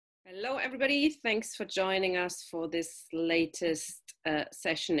Hello, everybody. Thanks for joining us for this latest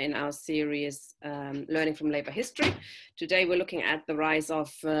session in our series, Learning from Labour History. Today, we're looking at the rise of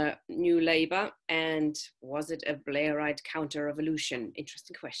New Labour and was it a Blairite counter-revolution?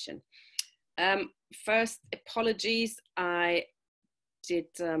 Interesting question. First, apologies. I did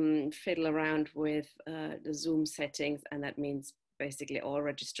fiddle around with the Zoom settings, and that means basically all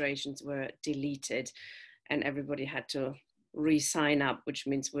registrations were deleted and everybody had to re-sign up, which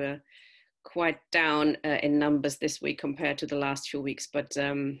means we're quite down in numbers this week compared to the last few weeks, but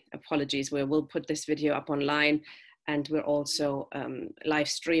apologies. We'll put this video up online, and we're also live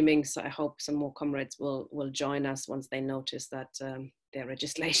streaming, so I hope some more comrades will join us once they notice that their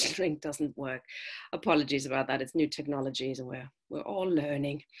registration link doesn't work. Apologies about that. It's new technologies and we're all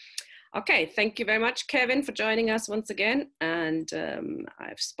learning. Okay, thank you very much, Kevin, for joining us once again, and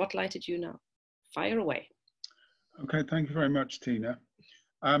I've spotlighted you now. Fire away. Okay, thank you very much, Tina.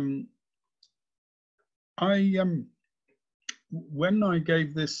 When I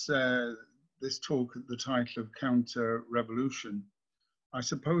gave this this talk at the title of Counter Revolution, I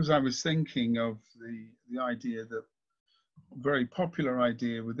suppose I was thinking of the idea, that very popular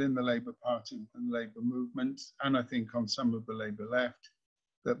idea within the Labour Party and the Labour movement, and I think on some of the Labour left,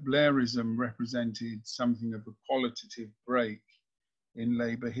 that Blairism represented something of a qualitative break in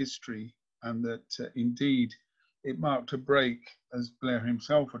Labour history, and that indeed it marked a break, as Blair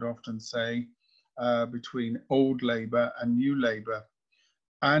himself would often say, between old Labour and new Labour.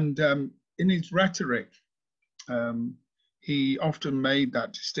 And in his rhetoric, he often made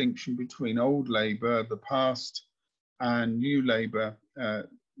that distinction between old Labour, the past, and new Labour,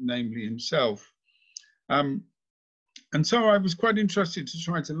 namely himself. And so I was quite interested to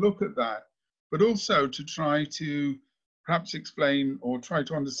try to look at that, but also to try to perhaps explain or try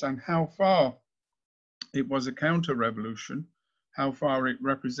to understand how far it was a counter-revolution, how far it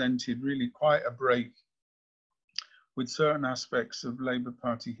represented really quite a break with certain aspects of Labour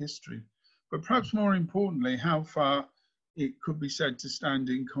Party history, but perhaps more importantly, how far it could be said to stand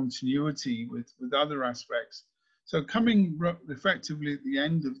in continuity with other aspects. So coming effectively at the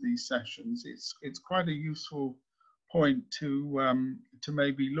end of these sessions, it's quite a useful point to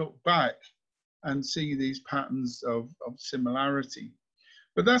maybe look back and see these patterns of similarity.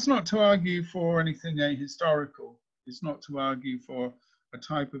 But that's not to argue for anything ahistorical. It's not to argue for a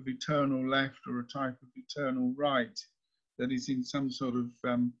type of eternal left or a type of eternal right that is in some sort of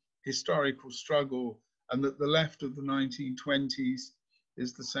historical struggle, and that the left of the 1920s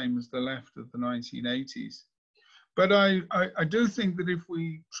is the same as the left of the 1980s. But I do think that if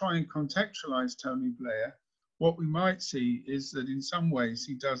we try and contextualize Tony Blair, what we might see is that in some ways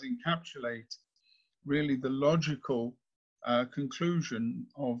he does encapsulate really the logical conclusion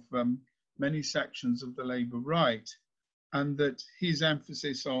of many sections of the Labour right, and that his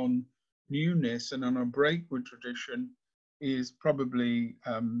emphasis on newness and on a break with tradition is probably,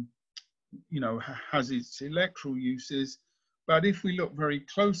 has its electoral uses. But if we look very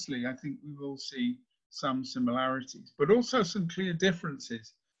closely, I think we will see some similarities, but also some clear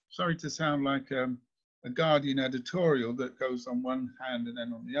differences. Sorry to sound like a Guardian editorial that goes on one hand and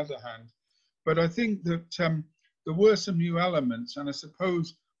then on the other hand, but I think that there were some new elements, and I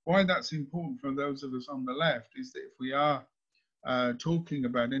suppose why that's important for those of us on the left is that if we are talking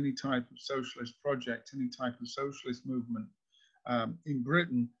about any type of socialist project, any type of socialist movement in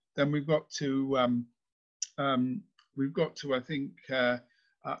Britain, then we've got to I think,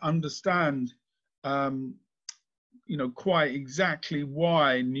 understand, quite exactly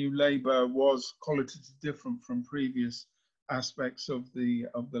why New Labour was qualitatively different from previous aspects of the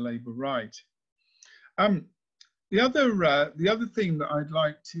Labour right. The other thing that I'd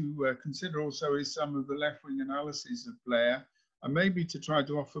like to consider also is some of the left-wing analyses of Blair, and maybe to try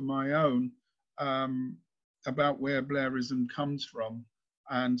to offer my own about where Blairism comes from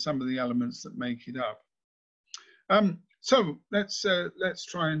and some of the elements that make it up. So let's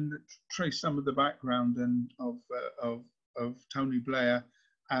try and trace some of the background and of Tony Blair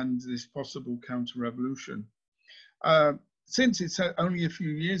and this possible counter-revolution. Since it's only a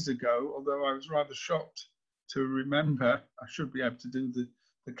few years ago, although I was rather shocked to remember, I should be able to do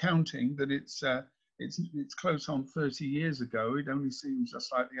the counting, that it's close on 30 years ago. It only seems just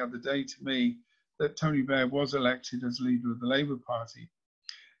like the other day to me that Tony Blair was elected as leader of the Labour Party.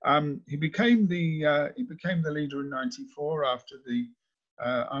 He became the leader in '94 after the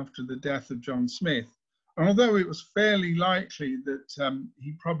death of John Smith. And although it was fairly likely that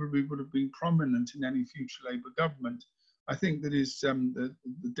he probably would have been prominent in any future Labour government, I think that the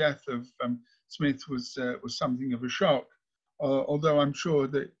death of Smith was something of a shock. Although I'm sure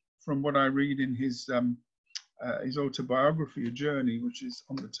that from what I read in his his autobiography, A Journey, which is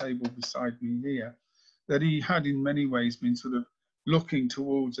on the table beside me here, that he had in many ways been sort of looking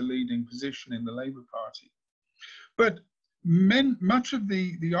towards a leading position in the Labour Party. But much of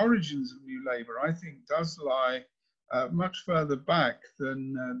the origins of New Labour, I think, does lie much further back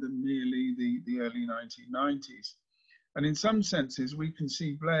than merely the early 1990s. And in some senses, we can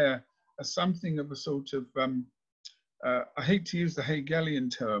see Blair as something of a sort of, I hate to use the Hegelian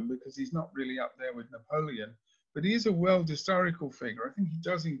term because he's not really up there with Napoleon, but he is a world historical figure. I think he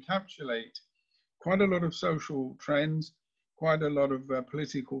does encapsulate quite a lot of social trends, quite a lot of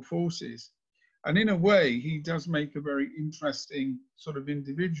political forces. And in a way, he does make a very interesting sort of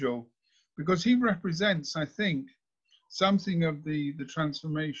individual because he represents, I think, something of the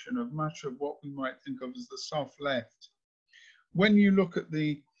transformation of much of what we might think of as the soft left. When you look at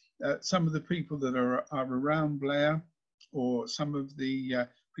the some of the people that are around Blair, or some of the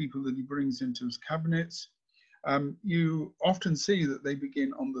people that he brings into his cabinets, you often see that they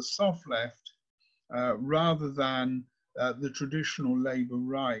begin on the soft left rather than the traditional Labour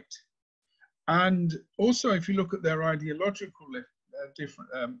right. And also, if you look at their ideological different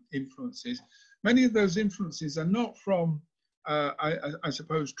influences, many of those influences are not from, I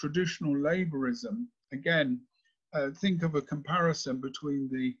suppose, traditional Labourism. Again, think of a comparison between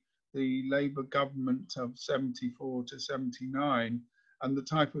the Labour government of 74 to 79 and the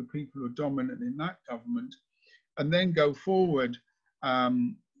type of people who are dominant in that government, and then go forward,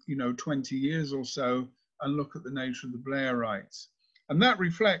 20 years or so, and look at the nature of the Blairites. And that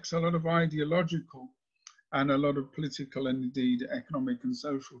reflects a lot of ideological and a lot of political and indeed economic and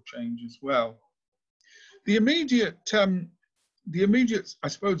social change as well. The immediate, I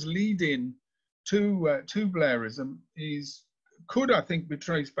suppose, lead-in to Blairism could, I think, be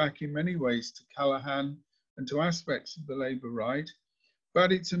traced back in many ways to Callaghan and to aspects of the Labour right,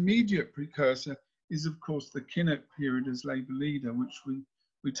 but its immediate precursor is, of course, the Kinnock period as Labour leader, which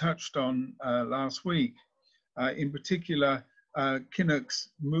we touched on last week. In particular, Kinnock's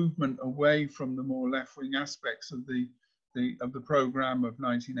movement away from the more left-wing aspects of the programme of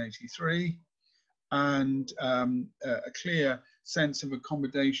 1983, and a clear sense of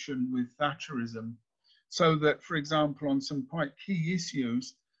accommodation with Thatcherism, so that, for example, on some quite key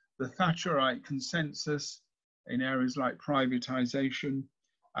issues, the Thatcherite consensus in areas like privatisation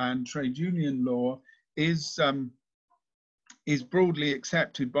and trade union law is broadly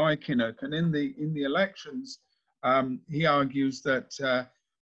accepted by Kinnock. And in the elections, he argues that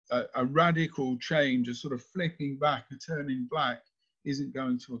a radical change, a sort of flipping back, a turning black, isn't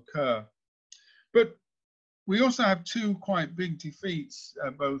going to occur. But we also have two quite big defeats,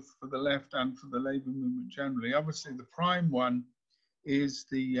 both for the left and for the Labour movement generally. Obviously, the prime one is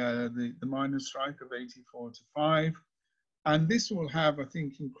the miners' strike of 84 to 5. And this will have, I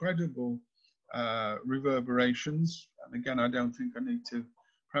think, incredible reverberations. And again, I don't think I need to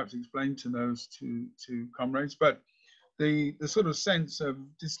perhaps explain to those two comrades, but the sort of sense of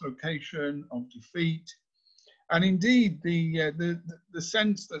dislocation, of defeat, and indeed the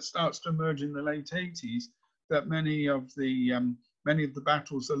sense that starts to emerge in the late 80s that many of the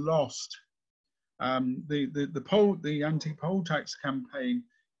battles are lost. The anti-poll tax campaign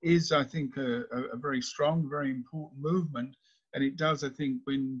is, I think, a very strong, very important movement, and it does, I think,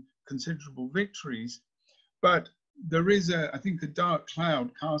 win considerable victories. But there is, I think, a dark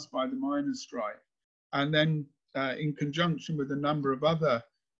cloud cast by the miners' strike, and then in conjunction with a number of other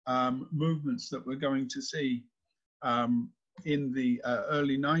movements that we're going to see in the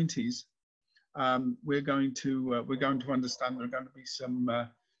early 90s, we're going to understand there are going to be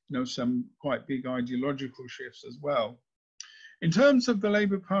some quite big ideological shifts as well. In terms of the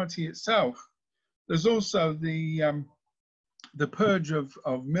Labour Party itself, there's also the purge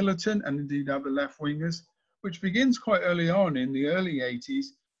of militant and indeed other left-wingers, which begins quite early on in the early 80s,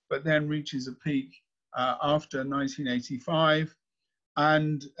 but then reaches a peak after 1985.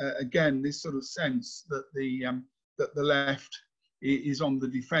 And again, this sort of sense that the left is on the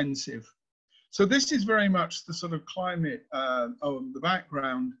defensive. So this is very much the sort of climate the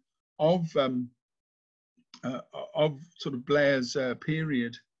background of sort of Blair's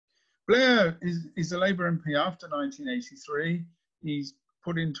period. Blair is a Labour MP after 1983. He's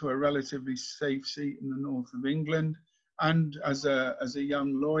put into a relatively safe seat in the north of England, and as a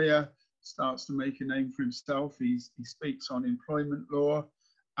young lawyer, starts to make a name for himself. He speaks on employment law,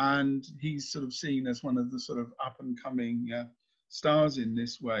 and he's sort of seen as one of the sort of up and coming stars in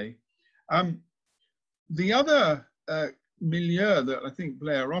this way. The other milieu that I think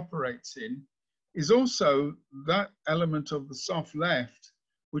Blair operates in is also that element of the soft left,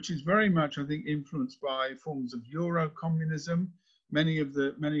 which is very much, I think, influenced by forms of Euro-communism. Many of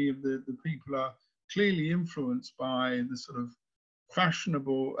the people are clearly influenced by the sort of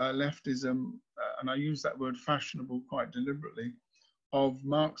fashionable leftism, and I use that word fashionable quite deliberately, of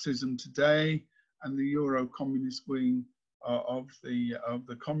Marxism today and the Euro-communist wing of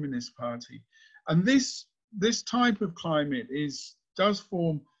the Communist Party. And this type of climate does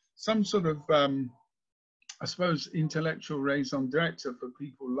form some sort of, I suppose, intellectual raison d'etre for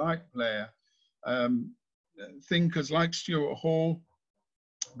people like Blair, thinkers like Stuart Hall,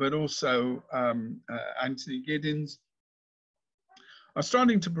 but also Anthony Giddens, are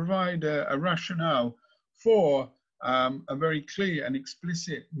starting to provide a rationale for a very clear and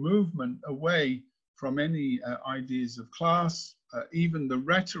explicit movement away from any ideas of class, even the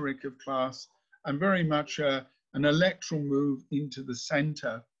rhetoric of class, and very much an electoral move into the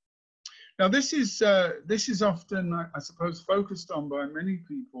center. Now, this is often, I suppose, focused on by many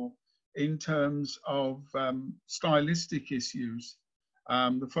people in terms of stylistic issues,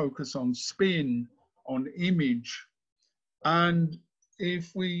 the focus on spin, on image. And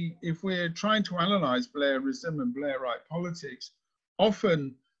if we're trying to analyze Blairism and Blairite politics,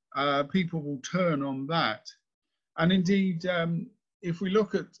 often people will turn on that. And indeed, if we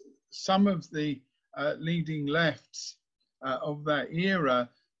look at some of the leading lefts of that era,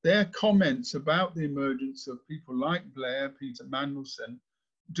 their comments about the emergence of people like Blair, Peter Mandelson,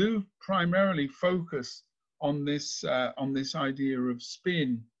 do primarily focus on this idea of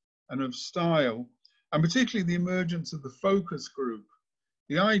spin and of style, and particularly the emergence of the focus group.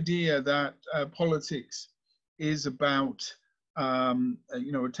 The idea that politics is about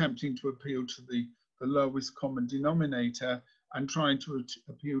attempting to appeal to the lowest common denominator and trying to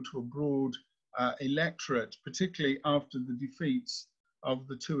appeal to a broad electorate, particularly after the defeats of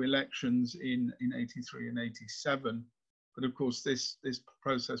the two elections in 83 and 87. But of course, this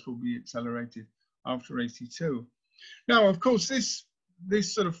process will be accelerated after 82. Now, of course,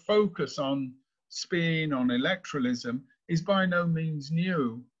 this sort of focus on spin, on electoralism, is by no means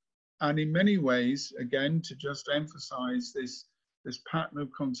new. And in many ways, again, to just emphasize this pattern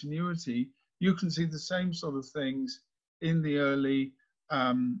of continuity, you can see the same sort of things in the early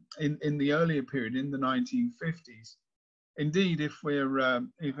in the earlier period, in the 1950s. Indeed, if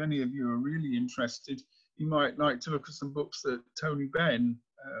any of you are really interested, you might like to look at some books that Tony Benn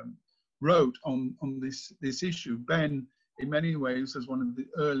wrote on this issue. Benn, in many ways, was one of the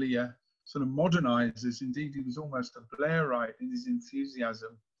earlier sort of modernizers. Indeed, he was almost a Blairite in his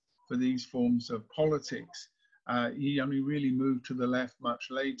enthusiasm for these forms of politics. He only really moved to the left much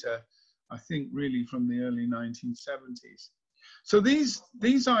later, I think really from the early 1970s. So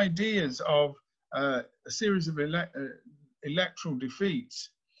these ideas of a series of electoral defeats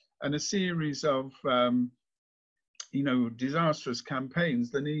and a series of disastrous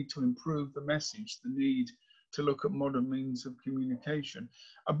campaigns, the need to improve the message, the need to look at modern means of communication.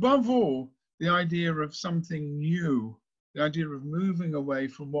 Above all, the idea of something new, the idea of moving away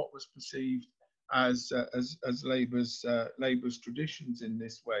from what was perceived as Labour's traditions in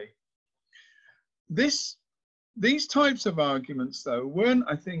this way. These types of arguments, though, weren't,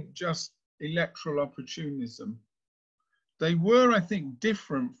 I think, just electoral opportunism. They were, I think,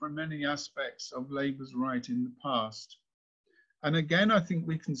 different from many aspects of Labour's right in the past. And again, I think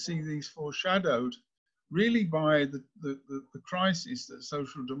we can see these foreshadowed really by the crisis that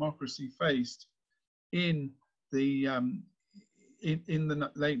social democracy faced in the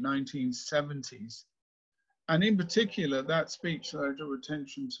late 1970s. And in particular, that speech that I drew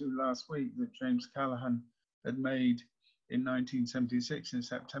attention to last week that James Callaghan had made in 1976, in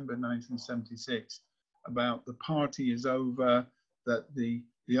September 1976, about the party is over, that the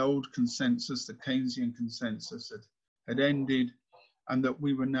old consensus, the Keynesian consensus had ended, and that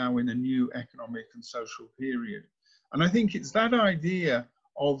we were now in a new economic and social period. And I think it's that idea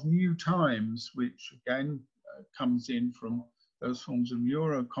of new times, which again comes in from those forms of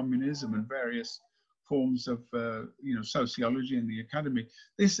Euro-communism and various forms of sociology in the academy.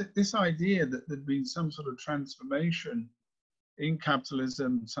 This idea that there'd been some sort of transformation in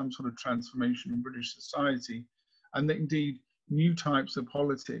capitalism, some sort of transformation in British society, and that indeed new types of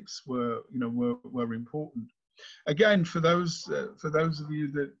politics were important. Again, for those of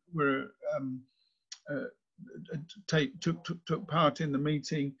you that were took part in the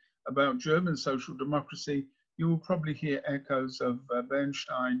meeting about German social democracy, you will probably hear echoes of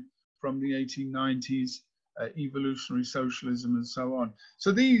Bernstein from the 1890s, evolutionary socialism, and so on.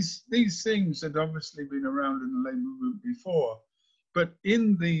 So these things had obviously been around in the Labour movement before, but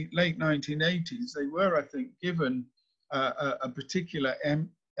in the late 1980s, they were, I think, given a particular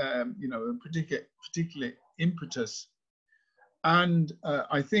impetus. And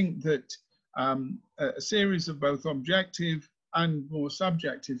I think that a series of both objective and more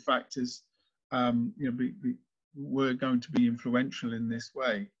subjective factors were going to be influential in this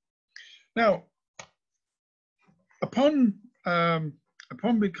way. Now, upon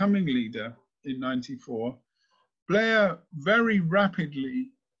becoming leader in '94, Blair very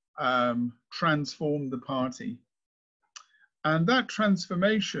rapidly transformed the party. And that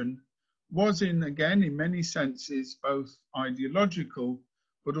transformation was in many senses, both ideological,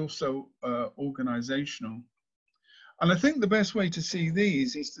 but also organizational. And I think the best way to see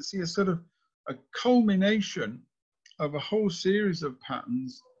these is to see a sort of a culmination of a whole series of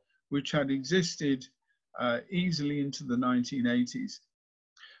patterns which had existed easily into the 1980s.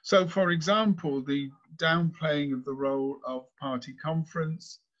 So, for example, the downplaying of the role of party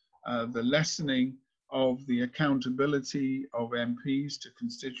conference, the lessening of the accountability of MPs to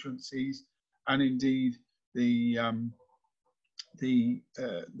constituencies, and indeed the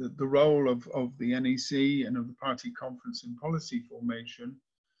role of the NEC and of the party conference in policy formation.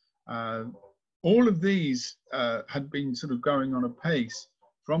 All of these had been sort of going on a pace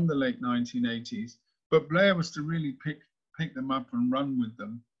from the late 1980s, but Blair was to really pick them up and run with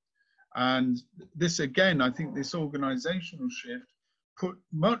them. And this, again, I think this organizational shift put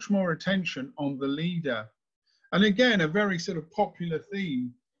much more attention on the leader. And again, a very sort of popular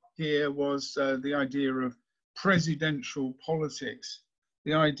theme here was the idea of presidential politics,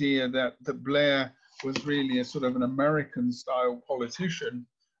 the idea that Blair was really a sort of an American-style politician,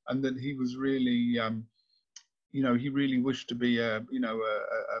 and that he was really, he really wished to be a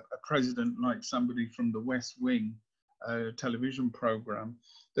president like somebody from the West Wing television program,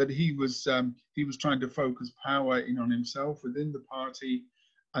 that he was trying to focus power in on himself within the party,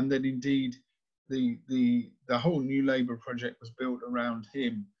 and that indeed the whole New Labour project was built around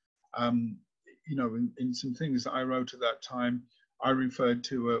him. In some things that I wrote at that time, I referred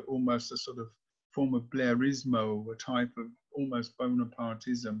to almost a sort of form of Blairismo, a type of almost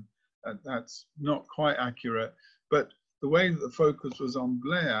Bonapartism. That's not quite accurate, but the way that the focus was on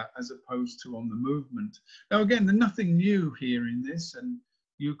Blair as opposed to on the movement. Now, again, there's nothing new here in this, and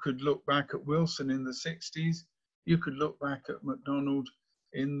you could look back at Wilson in the 60s, you could look back at MacDonald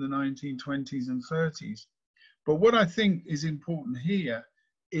in the 1920s and 30s. But what I think is important here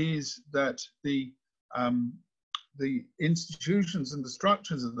is that the institutions and the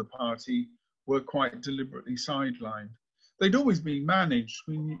structures of the party were quite deliberately sidelined. They'd always been managed.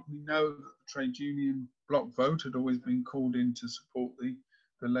 We know that the trade union block vote had always been called in to support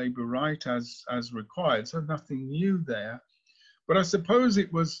the Labour right as required, so nothing new there. But I suppose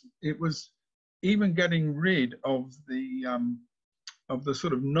it was even getting rid of the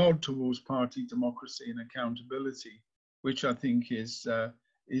sort of nod towards party democracy and accountability, which I think is I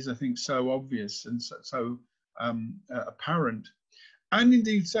think so obvious and so apparent, and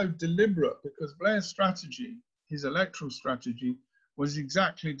indeed so deliberate, because Blair's strategy, his electoral strategy, was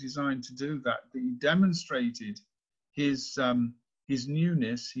exactly designed to do that. He demonstrated his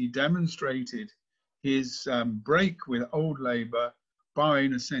newness. He demonstrated his break with old Labour by,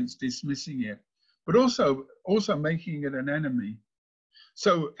 in a sense, dismissing it, but also making it an enemy.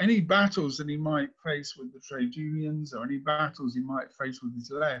 So any battles that he might face with the trade unions, or any battles he might face with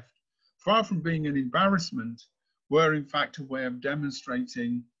his left, far from being an embarrassment, were in fact a way of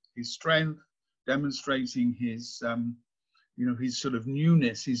demonstrating his strength, demonstrating his his sort of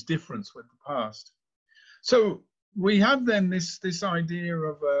newness, his difference with the past. So we have then this idea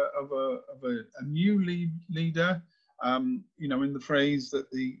of a new leader, in the phrase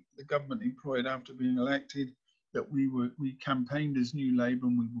that the government employed after being elected, that we campaigned as New Labour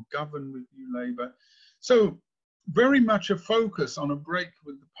and we will govern with New Labour. So very much a focus on a break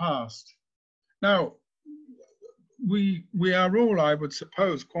with the past. Now, we are all, I would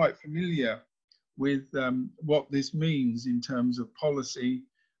suppose, quite familiar with what this means in terms of policy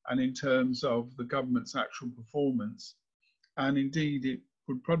and in terms of the government's actual performance. And indeed, it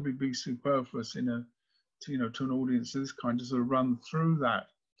would probably be superfluous to an audience of this kind to sort of run through that.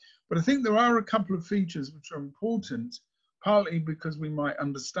 But I think there are a couple of features which are important, partly because we might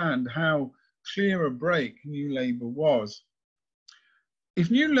understand how clear a break New Labour was. If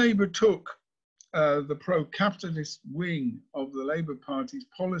New Labour took the pro-capitalist wing of the Labour Party's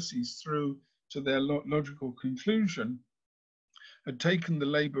policies through to their logical conclusion, had taken the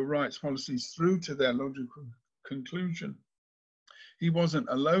Labour rights policies through to their logical conclusion, he wasn't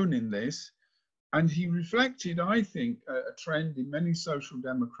alone in this. And he reflected, I think, a trend in many social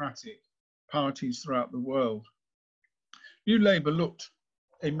democratic parties throughout the world. New Labour looked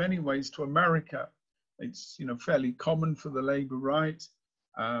in many ways to America. It's fairly common for the Labour right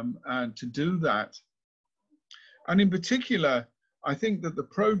and to do that. And in particular, I think that the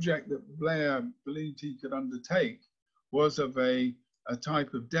project that Blair believed he could undertake was of a a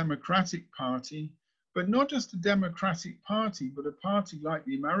type of democratic party, but not just a democratic party, but a party like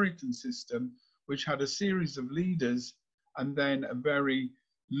the American system, which had a series of leaders and then a very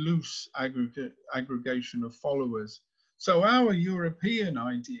loose aggregation of followers. So our European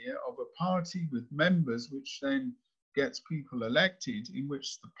idea of a party with members, which then gets people elected, in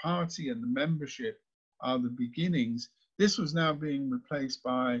which the party and the membership are the beginnings, this was now being replaced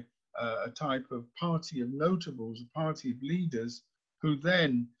by a type of party of notables, a party of leaders who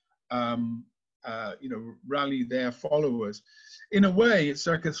then rally their followers. In a way, it's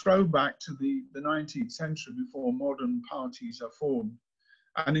like a throwback to the 19th century before modern parties are formed.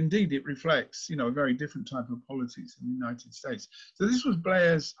 And indeed, it reflects, a very different type of politics in the United States. So this was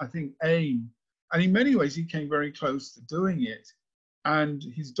Blair's, I think, aim. And in many ways, he came very close to doing it. And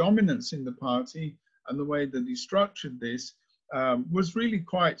his dominance in the party and the way that he structured this was really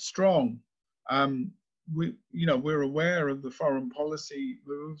quite strong. We're aware of the foreign policy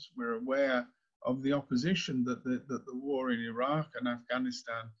moves. We're aware of the opposition that the war in Iraq and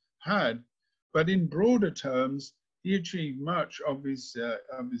Afghanistan had. But in broader terms, he achieved much of his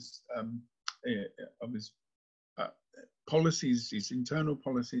policies, his internal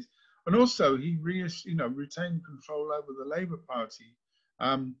policies, and also he retained control over the Labour Party.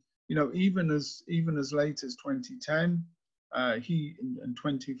 Even as late as 2010, and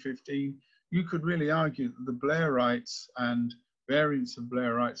 2015, you could really argue that the Blairites and variants of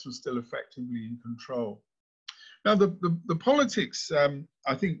Blairites were still effectively in control. Now, the politics,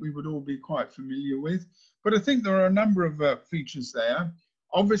 I think we would all be quite familiar with, but I think there are a number of features there.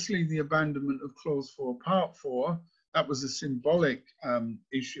 Obviously, the abandonment of Clause 4, Part 4, that was a symbolic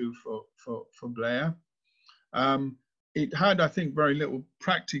issue for Blair. It had, I think, very little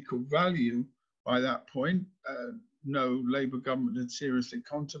practical value by that point. No Labour government had seriously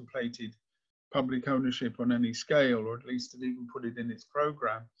contemplated public ownership on any scale, or at least had even put it in its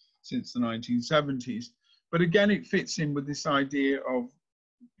programme since the 1970s. But again, it fits in with this idea of,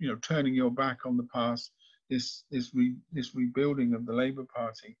 turning your back on the past, this rebuilding of the Labour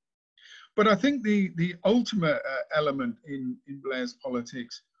Party. But I think the ultimate element in Blair's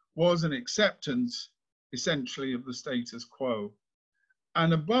politics was an acceptance, essentially, of the status quo.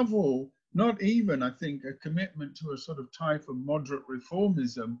 And above all, not even, I think, a commitment to a sort of type of moderate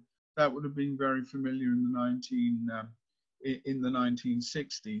reformism that would have been very familiar in the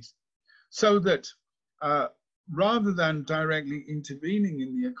 1960s. So that rather than directly intervening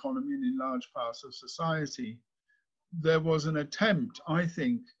in the economy and in large parts of society, there was an attempt, I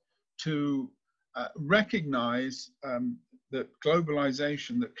think, to recognize that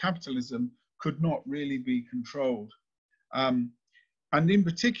globalization, that capitalism could not really be controlled. And in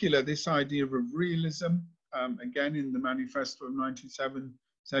particular, this idea of realism, again in the manifesto of 97,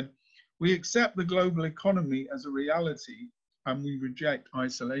 said, we accept the global economy as a reality and we reject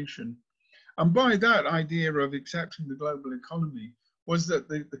isolation. And by that idea of accepting the global economy was that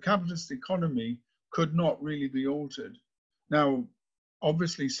the capitalist economy could not really be altered. Now,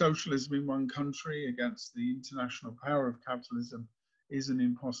 obviously, socialism in one country against the international power of capitalism is an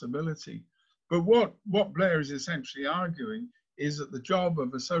impossibility. But what Blair is essentially arguing is that the job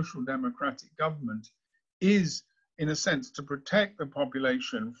of a social democratic government is, in a sense, to protect the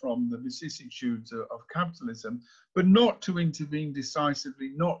population from the vicissitudes of capitalism, but not to intervene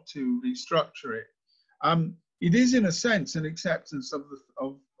decisively, not to restructure it. It is, in a sense, an acceptance of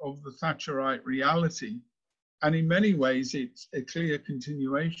the Thatcherite reality. And in many ways, it's a clear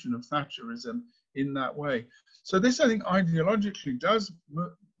continuation of Thatcherism in that way. So this, I think, ideologically does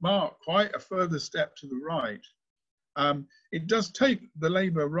mark quite a further step to the right. It does take the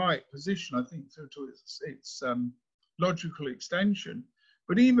Labour right position, I think, through to its logical extension.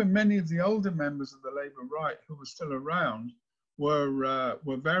 But even many of the older members of the Labour right who were still around were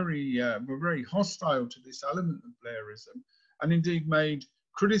very hostile to this element of Blairism, and indeed made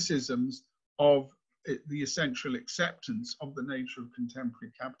criticisms of the essential acceptance of the nature of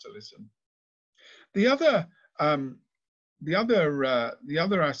contemporary capitalism. The other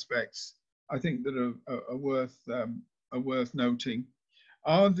aspects I think that are worth noting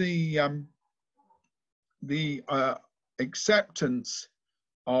are the acceptance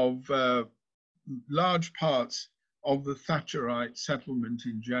of large parts of the Thatcherite settlement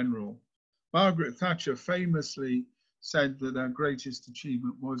in general. Margaret Thatcher famously said that her greatest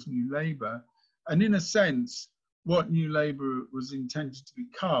achievement was New Labour, and in a sense, what New Labour was intended to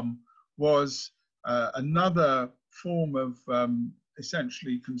become was another form of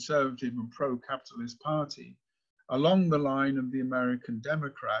essentially conservative and pro-capitalist party along the line of the American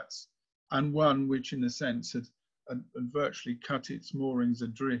Democrats, and one which in a sense had virtually cut its moorings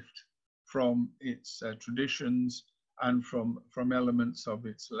adrift from its traditions and from elements of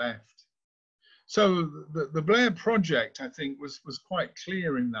its left. So the Blair project, I think, was quite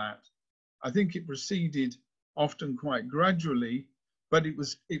clear in that. I think it proceeded often quite gradually, but it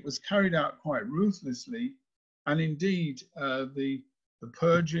was carried out quite ruthlessly, and indeed the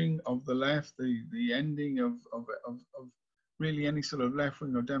purging of the left, the ending of really any sort of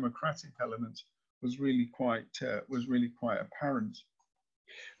left-wing or democratic elements was really quite apparent.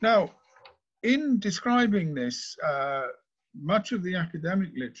 Now, in describing this, much of the academic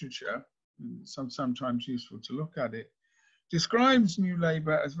literature, sometimes useful to look at it, describes New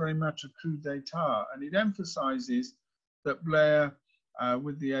Labour as very much a coup d'etat, and it emphasises that Blair,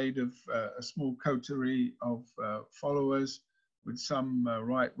 with the aid of a small coterie of followers, with some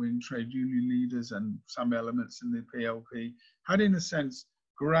right-wing trade union leaders and some elements in the PLP, had in a sense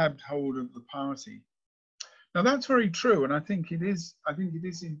grabbed hold of the party. Now that's very true, and I think it is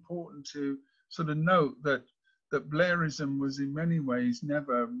important to sort of note that Blairism was in many ways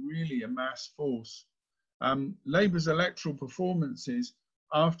never really a mass force. Labour's electoral performances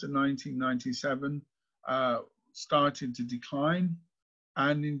after 1997 started to decline,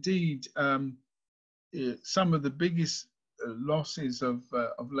 and indeed some of the biggest losses of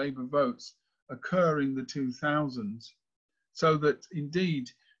Labour votes occur in the 2000s, so that indeed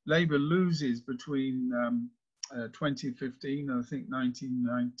Labour loses between 2015 and I think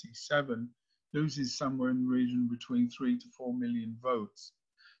 1997, loses somewhere in the region between 3 to 4 million votes.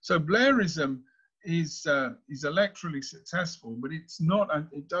 So Blairism is electorally successful, but it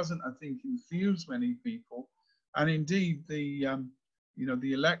doesn't, I think, infuse many people. And indeed, the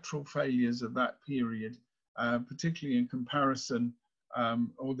electoral failures of that period, particularly in comparison,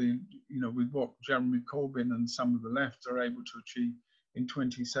 with what Jeremy Corbyn and some of the left are able to achieve in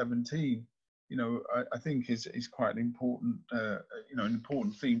 2017, I think is quite an important, an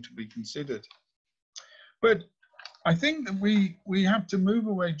important theme to be considered. But I think that we have to move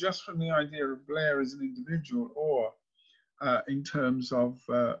away just from the idea of Blair as an individual, or in terms of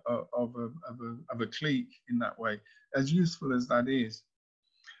a clique in that way, as useful as that is.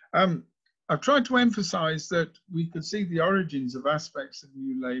 I've tried to emphasize that we could see the origins of aspects of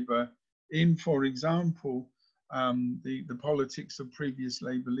New Labour in, for example, the politics of previous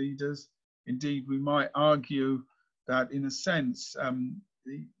Labour leaders. Indeed, we might argue that in a sense,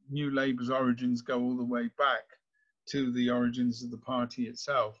 the New Labour's origins go all the way back to the origins of the party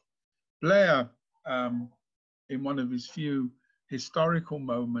itself. Blair, in one of his few historical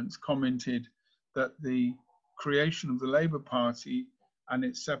moments, commented that the creation of the Labour Party and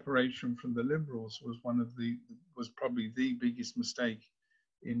its separation from the Liberals was probably the biggest mistake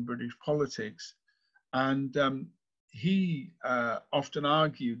in British politics. And he often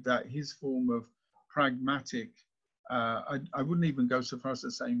argued that his form of pragmatic, I wouldn't even go so far as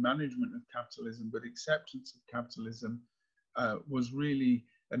to say management of capitalism, but acceptance of capitalism was really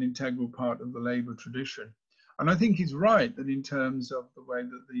an integral part of the Labour tradition. And I think he's right that in terms of the way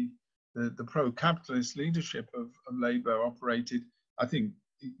that the pro-capitalist leadership of Labour operated, I think,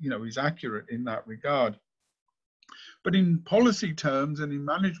 he's accurate in that regard. But in policy terms and in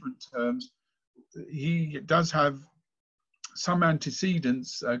management terms, he does have some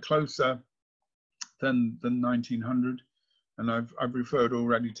antecedents closer than 1900, and I've referred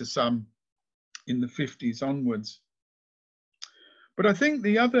already to some in the 50s onwards. But I think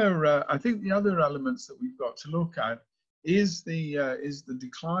the other elements that we've got to look at is the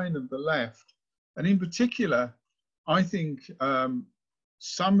decline of the left, and in particular, I think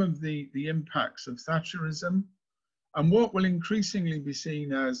some of the impacts of Thatcherism and what will increasingly be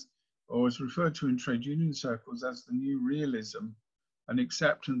seen as, or is referred to in trade union circles as, the new realism, an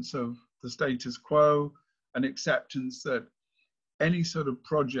acceptance of the status quo, an acceptance that any sort of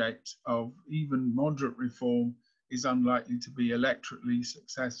project of even moderate reform is unlikely to be electorally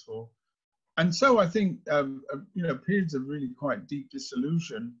successful. And so I think periods of really quite deep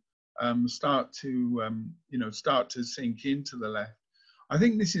disillusion start to sink into the left. I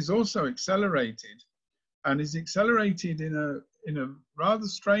think this is also accelerated, and is accelerated in a rather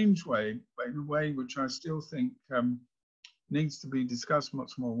strange way, but in a way which I still think needs to be discussed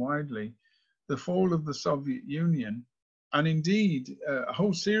much more widely. The fall of the Soviet Union, and indeed a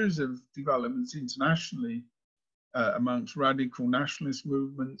whole series of developments internationally amongst radical nationalist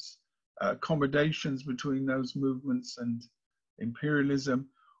movements, accommodations between those movements and imperialism,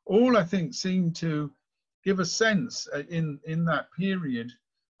 all I think seem to give a sense in that period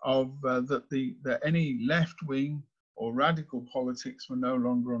of that any left-wing or radical politics were no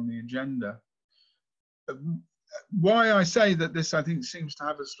longer on the agenda. Why I say that this, I think, seems to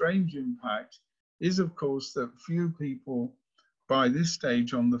have a strange impact is, of course, that few people by this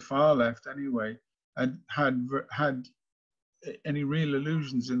stage on the far left anyway had any real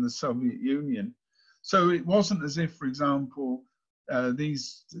illusions in the Soviet Union. So it wasn't as if, for example,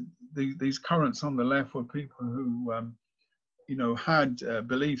 these currents on the left were people who had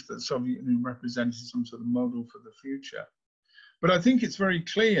belief that the Soviet Union represented some sort of model for the future. But I think it's very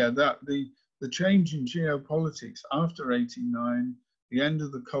clear that the change in geopolitics after '89, the end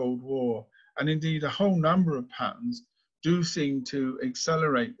of the Cold War, and indeed a whole number of patterns do seem to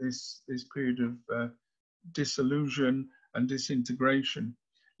accelerate this period of disillusion and disintegration.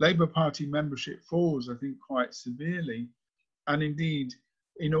 Labour Party membership falls, I think, quite severely. And indeed,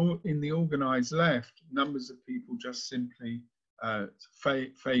 in the organised left, numbers of people just simply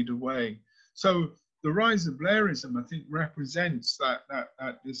fade away. So the rise of Blairism, I think, represents that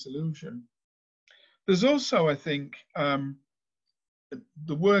disillusion. There's also, I think,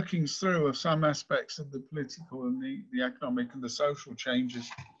 the workings through of some aspects of the political and the economic and the social changes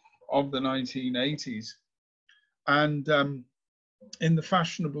of the 1980s. And in the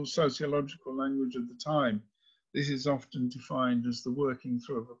fashionable sociological language of the time, this is often defined as the working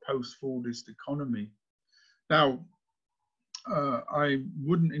through of a post-Fordist economy. Now, I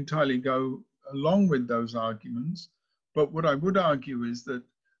wouldn't entirely go along with those arguments, but what I would argue is that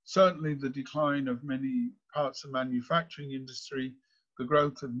certainly the decline of many parts of manufacturing industry, the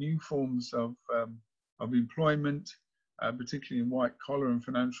growth of new forms of employment, particularly in white collar and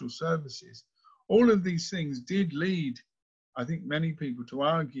financial services, all of these things did lead, I think, many people to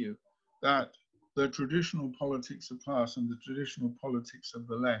argue that the traditional politics of class and the traditional politics of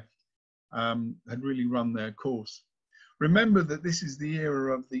the left had really run their course. Remember that this is the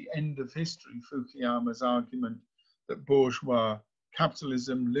era of the end of history, Fukuyama's argument that bourgeois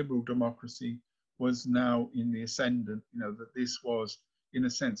capitalism, liberal democracy was now in the ascendant, that this was, in a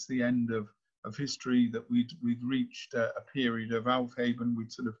sense, the end of history, that we'd reached a period of Aufheben,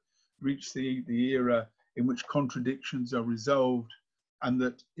 we'd sort of reached the era in which contradictions are resolved, and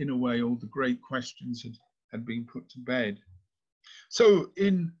that, in a way, all the great questions had been put to bed. So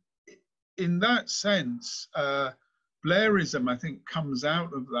in that sense, Blairism, I think, comes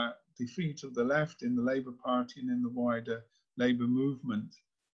out of that defeat of the left in the Labour Party and in the wider Labour movement.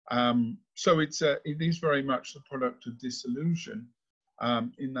 So it is very much the product of disillusion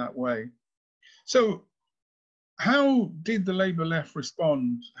in that way. So how did the Labour left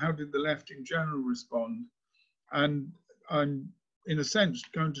respond? How did the left in general respond? And I'm, in a sense,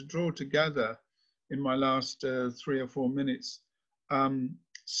 going to draw together in my last 3 or 4 minutes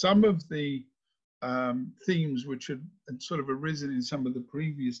some of the themes which had sort of arisen in some of the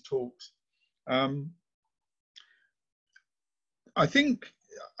previous talks. I think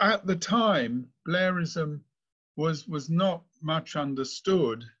at the time, Blairism was not much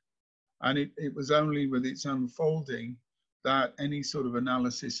understood, and it was only with its unfolding that any sort of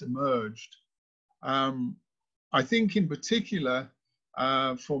analysis emerged. I think in particular,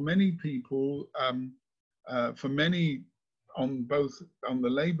 for many people, for many on the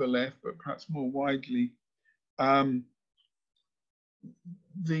Labour left, but perhaps more widely,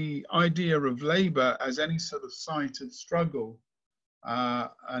 the idea of Labour as any sort of site of struggle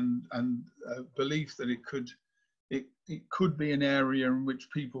and belief that it could be an area in which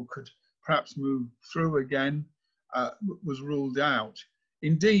people could perhaps move through again was ruled out.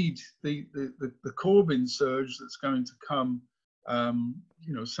 Indeed, the Corbyn surge that's going to come,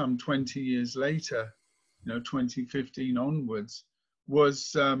 some 20 years later, 2015 onwards,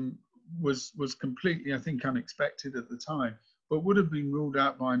 was completely, I think, unexpected at the time, but would have been ruled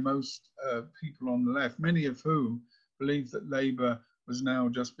out by most people on the left, many of whom believed that Labour was now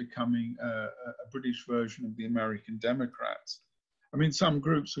just becoming a British version of the American Democrats. I mean, some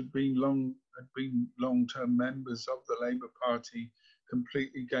groups had been long-term members of the Labour Party,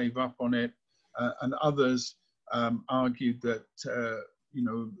 completely gave up on it, and others argued that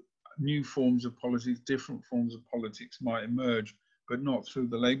new forms of politics, different forms of politics might emerge, but not through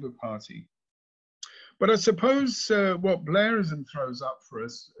the Labour Party. But I suppose what Blairism throws up for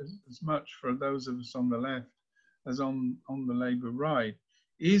us, as much for those of us on the left as on the Labour right,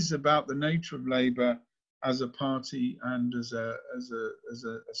 is about the nature of Labour as a party and as a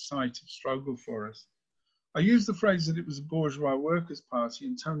site of struggle for us. I use the phrase that it was a bourgeois workers' party,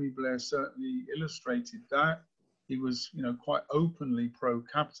 and Tony Blair certainly illustrated that. He was, quite openly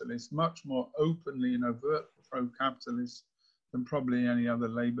pro-capitalist, much more openly and overt pro-capitalist than probably any other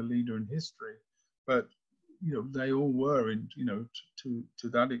Labour leader in history. But, they all were, to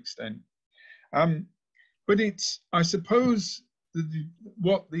that extent. But it's, I suppose,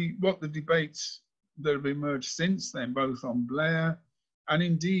 what the debates that have emerged since then, both on Blair and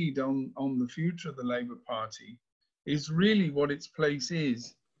indeed on the future of the Labour Party, is really what its place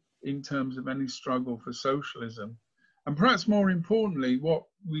is in terms of any struggle for socialism. And perhaps more importantly, what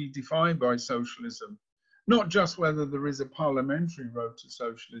we define by socialism, not just whether there is a parliamentary road to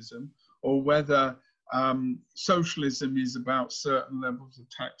socialism or whether socialism is about certain levels of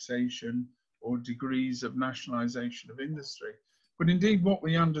taxation or degrees of nationalization of industry, but indeed what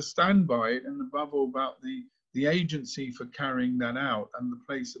we understand by it, and above all about the agency for carrying that out and the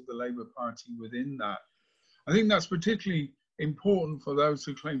place of the Labour Party within that. I think that's particularly important for those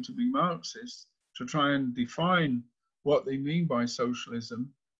who claim to be Marxists to try and define what they mean by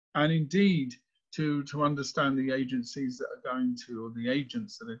socialism, and indeed to understand the agencies that are going to, or the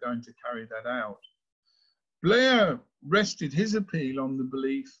agents that are going to carry that out. Blair rested his appeal on the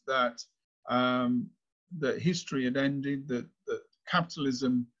belief that that history had ended, that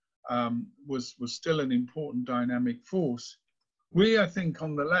capitalism was still an important dynamic force. We, I think,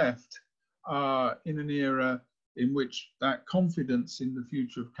 on the left, are in an era in which that confidence in the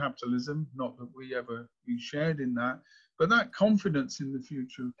future of capitalism, not that we shared in that, but that confidence in the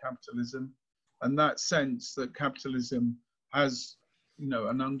future of capitalism and that sense that capitalism has, you know,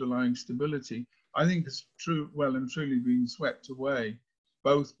 an underlying stability, I think has well and truly been swept away,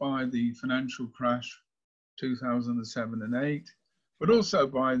 both by the financial crash 2007 and 8, but also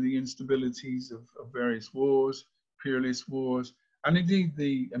by the instabilities of various wars, imperialist wars, and indeed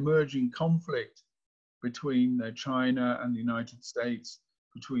the emerging conflict between China and the United States,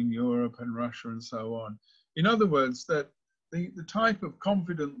 between Europe and Russia and so on. In other words, that the type of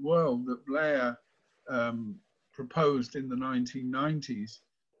confident world that Blair proposed in the 1990s,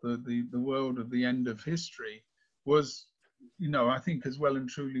 the world of the end of history, was, you know, I think has well and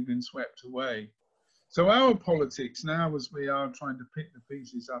truly been swept away. So our politics now, as we are trying to pick the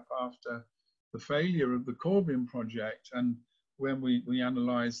pieces up after the failure of the Corbyn project, and when we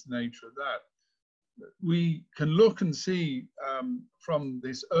analyse the nature of that, we can look and see from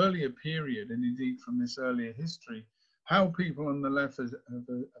this earlier period, and indeed from this earlier history, how people on the left have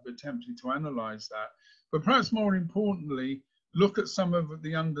attempted to analyse that. But perhaps more importantly, look at some of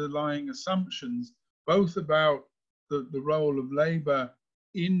the underlying assumptions, both about the role of Labour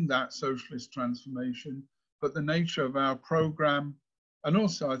in that socialist transformation, but the nature of our programme, and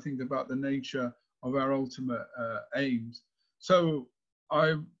also I think about the nature of our ultimate aims. So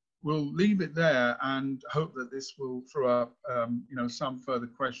I will leave it there and hope that this will throw up you know, some further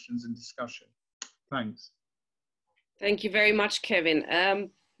questions and discussion. Thanks. Thank you very much, Kevin.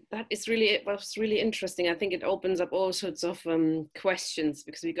 That is was really interesting. I think it opens up all sorts of questions,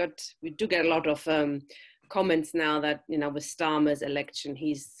 because we do get a lot of comments now that, you know, with Starmer's election,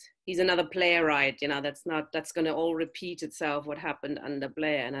 he's another Blairite. You know, that's going to all repeat itself, what happened under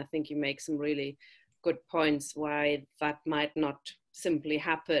Blair. And I think you make some really good points why that might not simply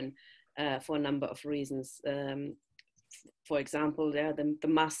happen for a number of reasons. For example,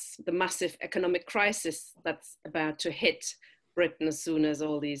 the massive economic crisis that's about to hit Britain as soon as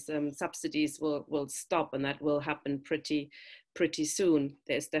all these subsidies will stop, and that will happen pretty soon.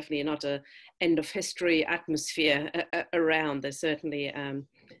 There's definitely not an end of history atmosphere around. There's certainly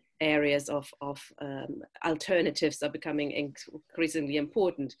areas of alternatives are becoming increasingly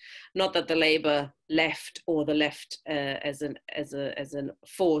important. Not that the Labour left or the left as a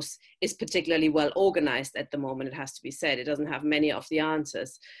force is particularly well organised at the moment, it has to be said. It doesn't have many of the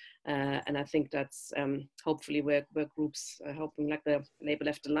answers. And I think that's hopefully where groups helping, like the Labour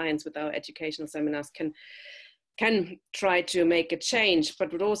Left Alliance with our educational seminars, can try to make a change.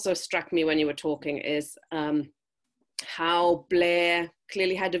 But what also struck me when you were talking is how Blair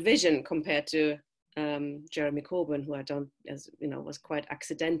clearly had a vision compared to Jeremy Corbyn, who was quite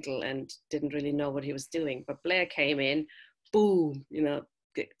accidental and didn't really know what he was doing. But Blair came in, boom, you know,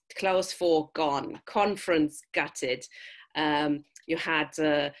 close four gone, conference gutted. You had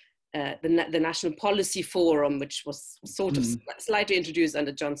the National Policy Forum, which was sort of slightly introduced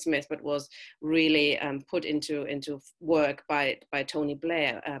under John Smith, but was really put into work by Tony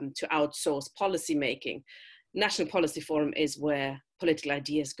Blair to outsource policy making. National Policy Forum is where political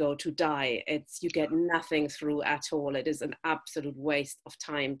ideas go to die. You get nothing through at all. It is an absolute waste of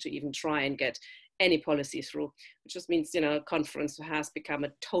time to even try and get any policy through, which just means, you know, a conference has become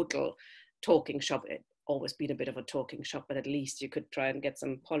a total talking shop. It always been a bit of a talking shop, but at least you could try and get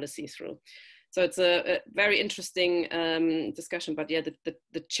some policy through. So it's a very interesting discussion. But yeah,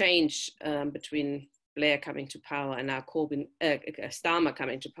 the change between Blair coming to power and now Starmer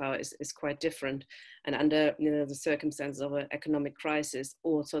coming to power is quite different. And under, you know, the circumstances of an economic crisis,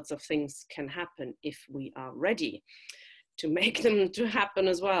 all sorts of things can happen if we are ready to make them to happen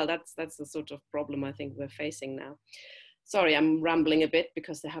as well. That's the sort of problem I think we're facing now. Sorry, I'm rambling a bit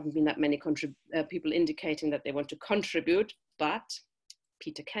because there haven't been that many people indicating that they want to contribute, but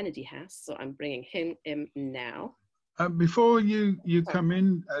Peter Kennedy has. So I'm bringing him in now. Before you come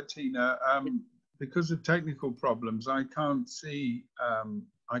in, Tina, because of technical problems, I can't see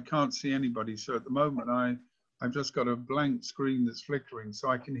anybody. So at the moment, I've just got a blank screen that's flickering, so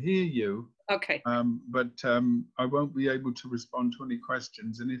I can hear you. Okay. But I won't be able to respond to any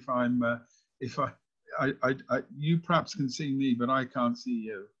questions. And you perhaps can see me, but I can't see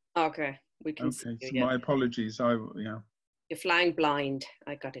you. Okay, we can see you. So my apologies. You're flying blind.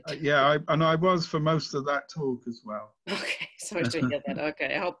 I got it. Yeah, I was for most of that talk as well. Okay, sorry to hear that.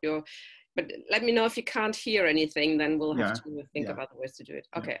 Okay, I hope you're. But let me know if you can't hear anything. Then we'll have to think about the ways to do it.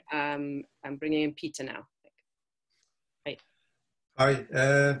 Okay, I'm bringing in Peter now. Hi.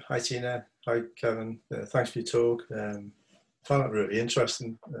 Hi Tina. Hi Kevin. Thanks for your talk. I found it really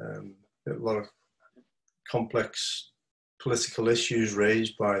interesting. A lot of complex political issues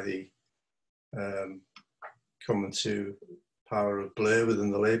raised by the coming to power of Blair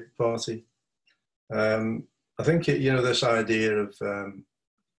within the Labour Party. I think this idea of a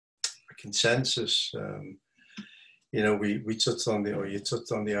consensus. We touched on you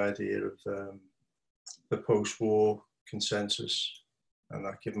touched on the idea of the post-war consensus, and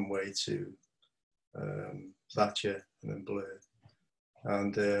that giving way to Thatcher and then Blair.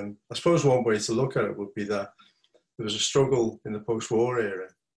 And I suppose one way to look at it would be that there was a struggle in the post-war era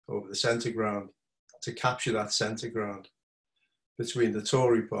over the centre ground to capture that centre ground between the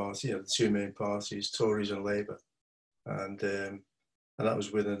Tory party, the two main parties, Tories and Labour, and that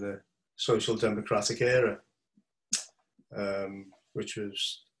was within the social democratic era, which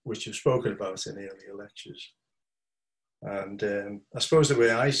was spoken about in earlier lectures. And I suppose the way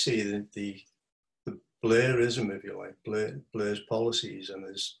I see the Blairism, if you like, Blair's policies and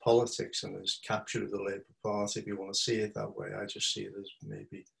his politics and his capture of the Labour Party, if you want to see it that way, I just see it as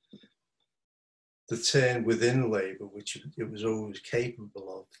maybe the turn within Labour, which it was always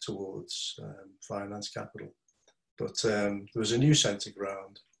capable of towards finance capital. But there was a new centre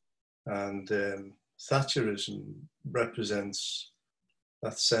ground, and Thatcherism represents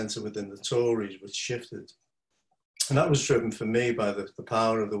that centre within the Tories, which shifted. And that was driven for me by the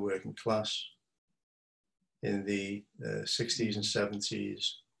power of the working class in the 60s and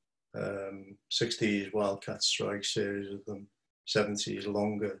 70s, 60s wildcat strike series of them, 70s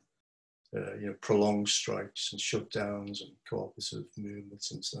longer, prolonged strikes and shutdowns and cooperative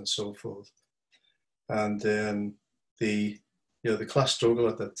movements and so forth. And the class struggle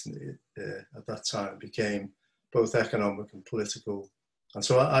at that time became both economic and political. And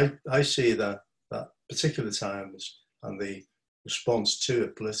so I see that particular time and the response to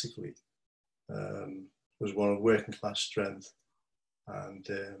it politically was one of working class strength, and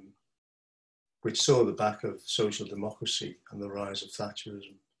which saw the back of social democracy and the rise of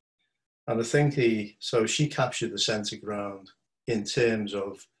Thatcherism. And I think she captured the centre ground in terms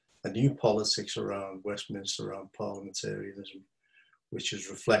of a new politics around Westminster, around parliamentarianism, which is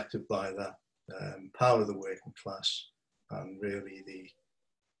reflected by that power of the working class and really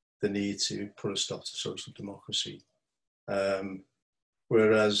the need to put a stop to social democracy.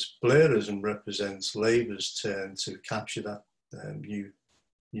 Whereas Blairism represents Labour's turn to capture that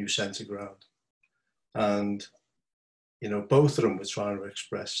new centre ground. And both of them were trying to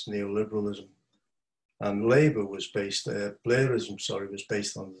express neoliberalism, and Labour was Blairism was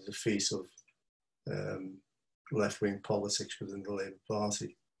based on the defeat of left-wing politics within the Labour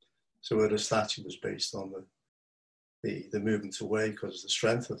Party. So whereas Thatcher was based on the movement away because of the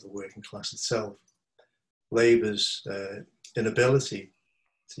strength of the working class itself, Labour's inability,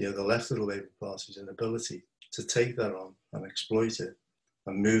 the left of the Labour Party's inability to take that on and exploit it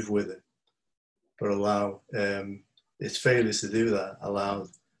and move with it, but allow its failures to do that allowed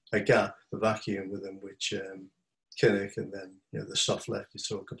a gap, the vacuum within which Kinnock and then the soft left you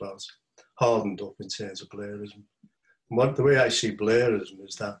talk about hardened up in terms of Blairism. And the way I see Blairism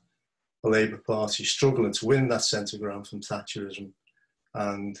is that the Labour Party is struggling to win that centre ground from Thatcherism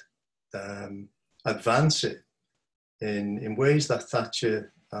and advance it in ways that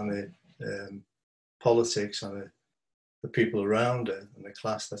Thatcher and the politics and the people around her and the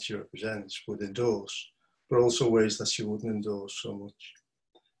class that she represents would endorse, but also ways that she wouldn't endorse so much.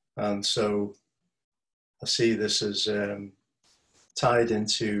 And so I see this as tied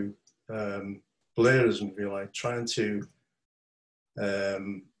into Blairism, if you like, trying to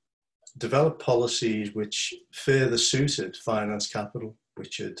develop policies which further suited finance capital,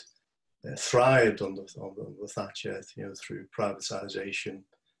 which had thrived under Thatcher, through privatisation,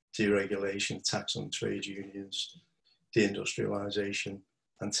 deregulation, tax on trade unions, deindustrialisation,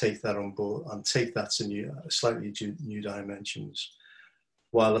 and take that on board and take that to slightly new dimensions,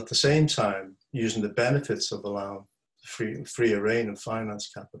 while at the same time using the benefits of allowing freer reign of finance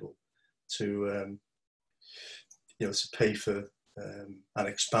capital to to pay for and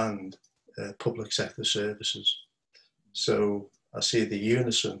expand public sector services. So I see the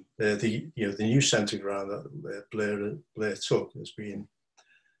unison, the new centre ground that Blair took as being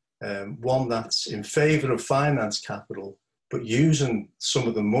one that's in favour of finance capital, but using some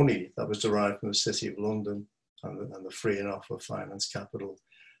of the money that was derived from the City of London and the freeing off of finance capital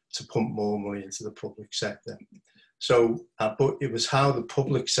to pump more money into the public sector. So, but it was how the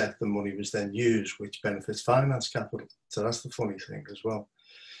public sector money was then used, which benefits finance capital. So that's the funny thing as well.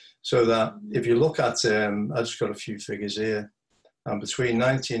 So that if you look at, I just got a few figures here, and between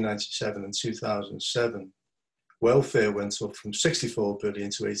 1997 and 2007, welfare went up from 64 billion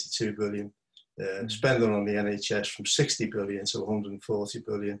to 82 billion, spending on the NHS from 60 billion to 140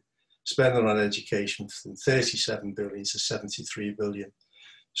 billion, spending on education from 37 billion to 73 billion.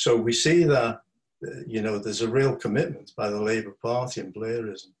 So we see that, there's a real commitment by the Labour Party and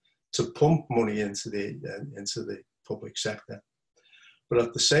Blairism to pump money into the public sector. But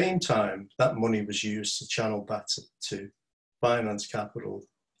at the same time, that money was used to channel back to finance capital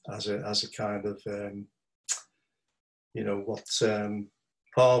as a kind of, what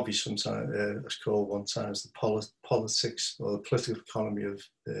Harvey sometimes has called one time as the politics or the political economy of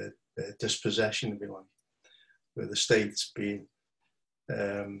dispossession, if you like, where the state's being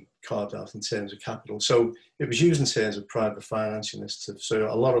carved out in terms of capital. So it was used in terms of private financing.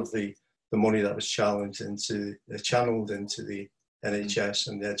 So a lot of the money that was channeled into the NHS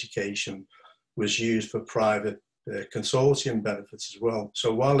and the education was used for private consortium benefits as well.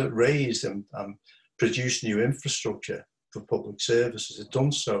 So while it raised and produced new infrastructure for public services, it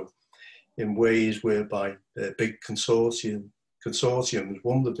done so in ways whereby big consortiums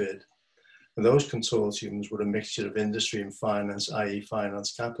won the bid. And those consortiums were a mixture of industry and finance, i.e.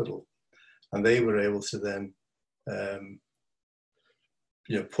 finance capital. And they were able to then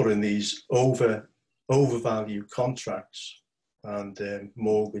put in these overvalued contracts and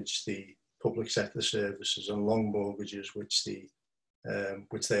mortgage the public sector services and long mortgages which they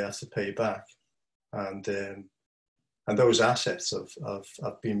have to pay back. And those assets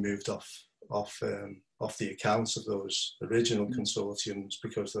have been moved off the accounts of those original consortiums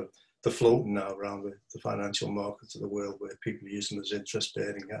because they're floating now around the financial markets of the world where people use them as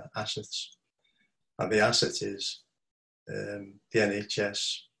interest-bearing assets. And the asset is the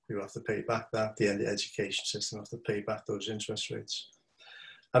NHS, who have to pay back that, the education system have to pay back those interest rates.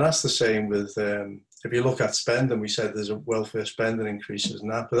 And that's the same with, if you look at spending, we said there's a welfare spending increases and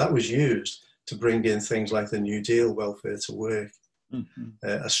that, but that was used to bring in things like the New Deal welfare to work,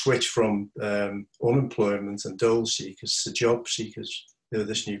 a switch from unemployment and dole seekers to job seekers.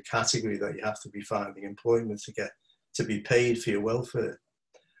 This new category that you have to be finding employment to be paid for your welfare,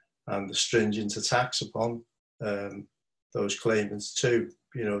 and the stringent attacks upon those claimants too.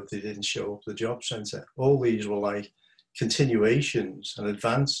 They didn't show up at the job centre. All these were like continuations and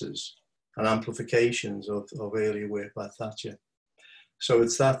advances and amplifications of earlier work by Thatcher. So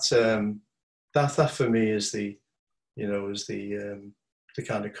it's that for me is the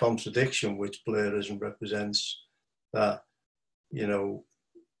kind of contradiction which Blairism represents, that the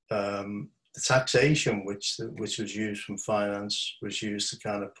taxation which was used from finance was used to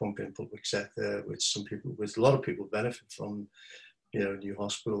kind of pump in public sector, which a lot of people benefit from, new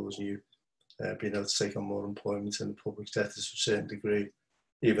hospitals, being able to take on more employment in the public sector to a certain degree,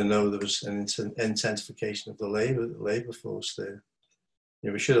 even though there was an intensification of the labour force there.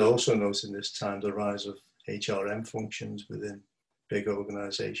 We should also note in this time the rise of HRM functions within big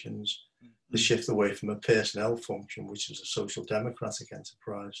organisations, the shift away from a personnel function, which was a social democratic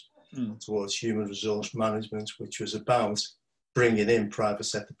enterprise, towards human resource management, which was about bringing in private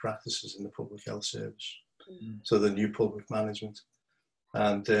sector practices in the public health service. So the new public management.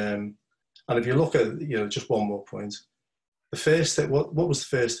 And if you look at, just one more point, the first thing, what was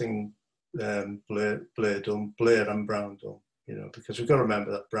the first thing Blair and Brown done? Because we've got to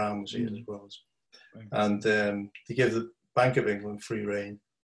remember that Brown was here as well. And to give the Bank of England free rein,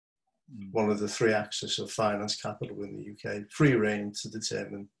 one of the three axes of finance capital in the UK, free rein to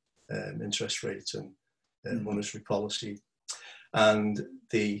determine interest rates and monetary policy. And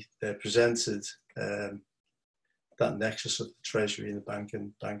they presented that nexus of the Treasury and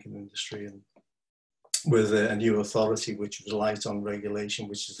the banking industry, and with a new authority which was light on regulation,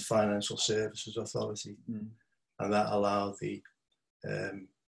 which is the Financial Services Authority. And that allowed the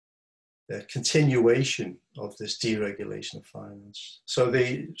continuation of this deregulation of finance. So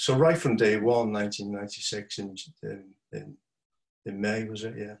right from day one, 1996 in May, was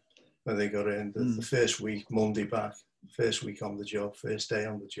it? Yeah, when they got in, the first week, Monday back, first week on the job, first day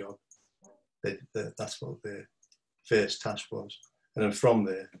on the job. That's what first task was. And then from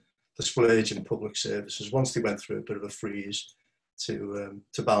there, the splurge in public services, once they went through a bit of a freeze to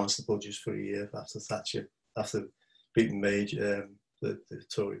balance the budgets for a year after Thatcher, after beating the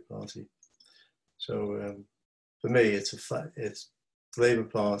Tory party. So for me, it's the Labour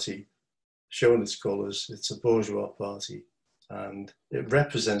Party showing its colours. It's a bourgeois party, and it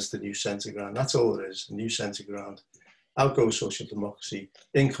represents the new centre ground. That's all it is, the new centre ground. Out goes social democracy,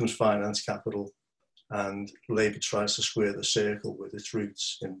 in comes finance capital, and Labour tries to square the circle with its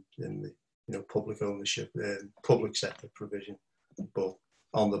roots in the public ownership, public sector provision, but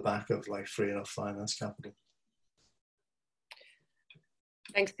on the back of like freeing up finance capital.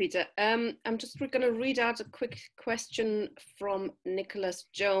 Thanks, Peter. I'm just going to read out a quick question from Nicholas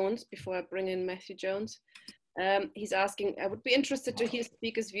Jones before I bring in Matthew Jones. He's asking, I would be interested to hear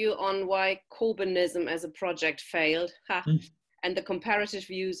speakers' view on why Corbynism as a project failed, and the comparative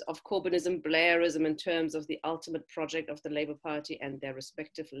views of Corbynism, Blairism in terms of the ultimate project of the Labour Party and their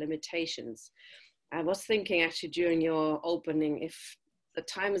respective limitations. I was thinking actually during your opening if the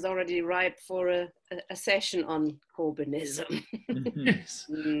time is already ripe for a session on Corbynism. Yes.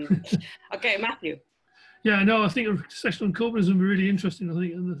 Okay, Matthew. Yeah, no, I think a session on Corbynism would be really interesting. I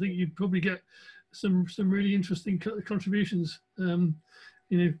think you'd probably get some really interesting contributions. I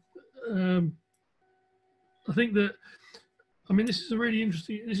think that, I mean, this is a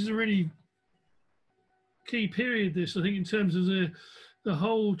really key period. This, I think, in terms of the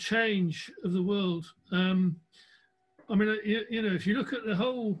whole change of the world. I mean, if you look at the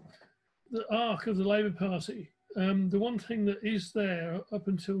arc of the Labour Party, the one thing that is there up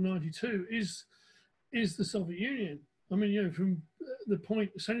until '92 is the Soviet Union. I mean, from the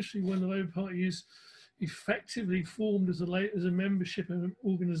point essentially when the Labour Party is effectively formed as a membership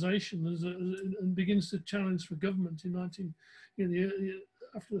organisation and begins to challenge for government in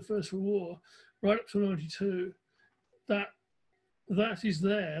after the First World War, right up to '92, that is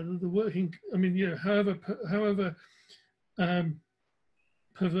there. The working, I mean, however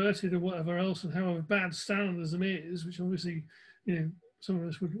perverted or whatever else, and however bad Stalinism is, which obviously, some of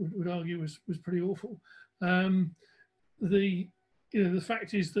us would argue was pretty awful. The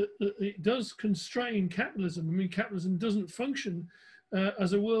fact is that it does constrain capitalism. I mean, capitalism doesn't function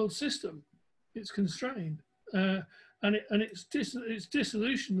as a world system; it's constrained, and its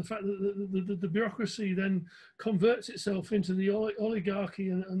dissolution. The fact that the bureaucracy then converts itself into the oligarchy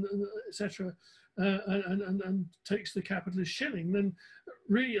and etc. And takes the capitalist shilling, then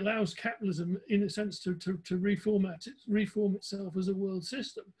really allows capitalism, in a sense, to reform itself as a world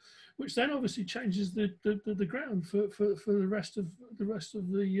system, which then obviously changes the ground for the rest of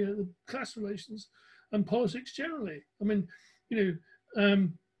the class relations and politics generally. I mean,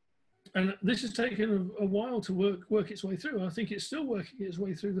 and this has taken a while to work its way through. I think it's still working its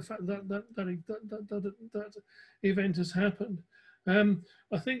way through the fact that event has happened.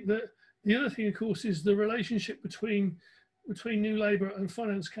 I think that the other thing, of course, is the relationship between New Labour and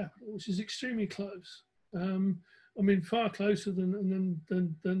finance capital, which is extremely close. I mean, far closer than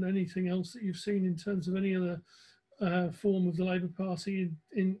anything else that you've seen in terms of any other form of the Labour Party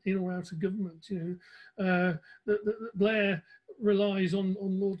in or out of government. Blair relies on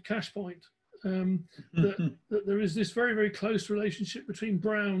Lord Cashpoint. That there is this very, very close relationship between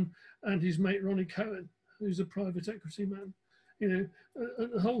Brown and his mate Ronnie Cohen, who's a private equity man.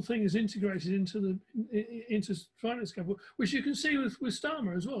 The whole thing is integrated into finance capital, which you can see with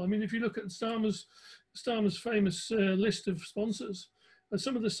Starmer as well. I mean, if you look at Starmer's famous list of sponsors,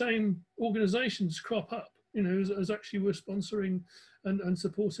 some of the same organisations crop up, as actually were sponsoring and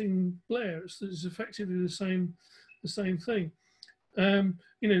supporting Blair. It's effectively the same thing.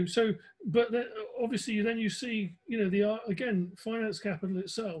 But then, obviously then you see, again, finance capital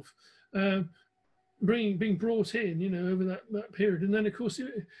itself. Being brought in, over that period, and then of course,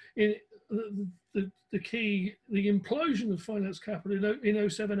 in the implosion of finance capital in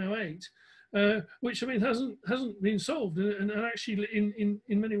 07, 08, which I mean hasn't been solved, and actually in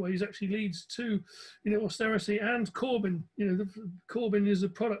many ways actually leads to austerity and Corbyn. Corbyn is a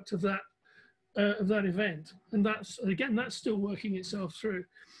product of that event, and that's still working itself through.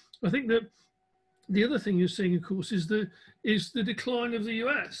 I think that the other thing you're seeing, of course, is the decline of the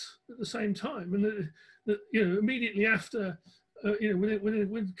US at the same time, and that immediately after,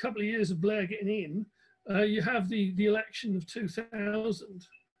 within a couple of years of Blair getting in, you have the election of 2000,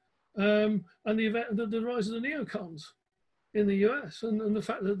 and the rise of the neocons in the US, and the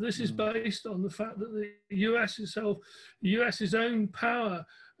fact that this is based on the fact that the US itself, the US's own power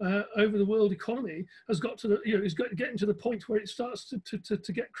over the world economy has got to getting to the point where it starts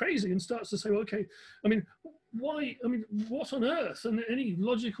to get crazy and starts to say, well, okay, I mean, why? I mean, what on earth? And any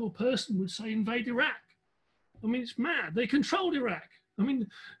logical person would say invade Iraq. I mean, it's mad. They controlled Iraq. I mean,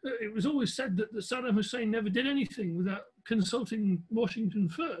 it was always said that Saddam Hussein never did anything without consulting Washington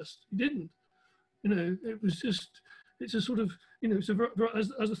first. He didn't. You know, it was just, it's a sort of, you know, as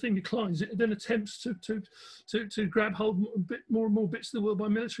the thing declines, it then attempts to grab hold a bit more and more bits of the world by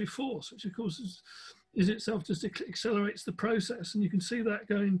military force, which of course is itself just accelerates the process, and you can see that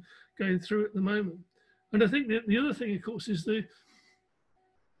going through at the moment. And I think the other thing, of course, is the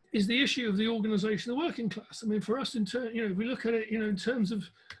issue of the organisation of the working class. I mean, for us, you know, if we look at it, you know, in terms of,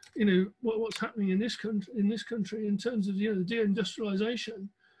 you know, what's happening in this country, in terms of, you know, the deindustrialisation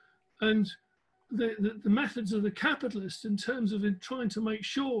and the methods of the capitalists in terms of trying to make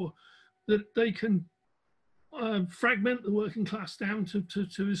sure that they can fragment the working class down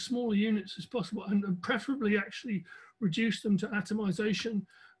to as small units as possible, and preferably actually reduce them to atomisation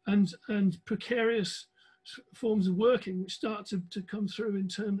and precarious forms of working, which start to come through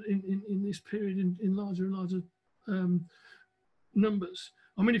in this period in larger and larger numbers.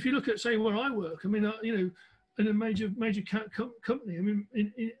 I mean, if you look at, say, where I work, I mean, you know, in a major company, I mean,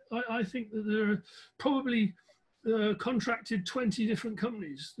 I think that there are probably contracted 20 different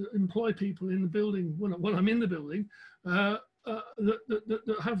companies that employ people in the building when I'm in the building, that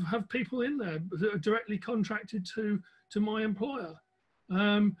have people in there that are directly contracted to my employer.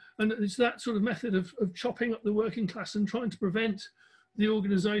 And it's that sort of method of chopping up the working class and trying to prevent the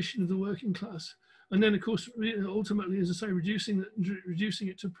organisation of the working class. And then, of course, ultimately, as I say, reducing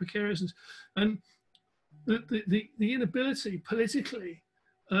it to precariousness. And the inability politically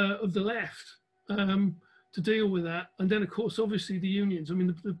of the left to deal with that. And then, of course, obviously the unions. I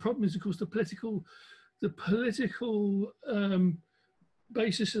mean, the problem is, of course, the political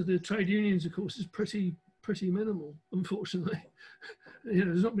basis of the trade unions, of course, is pretty minimal, unfortunately. You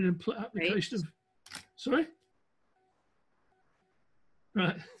know, there's not been an application of, sorry?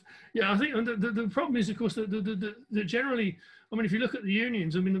 Right. Yeah, I think the problem is, of course, that generally, I mean, if you look at the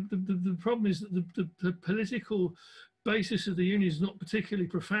unions, I mean, the problem is that the political basis of the unions is not particularly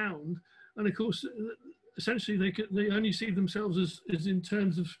profound. And of course, essentially, they only see themselves as in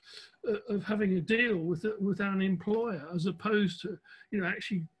terms of having a deal with an employer, as opposed to, you know,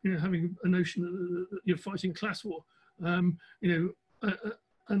 actually, you know, having a notion that you're fighting class war, you know,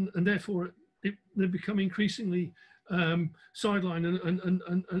 and therefore they become increasingly sidelined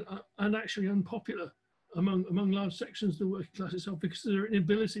and actually unpopular among large sections of the working class itself, because of their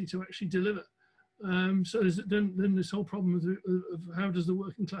inability to actually deliver. So there's then this whole problem of how does the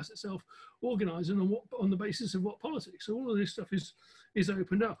working class itself organise, and on the basis of what politics. So all of this stuff is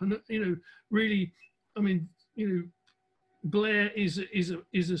opened up, and, you know, really, I mean, you know, Blair is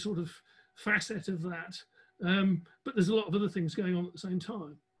a sort of facet of that, but there's a lot of other things going on at the same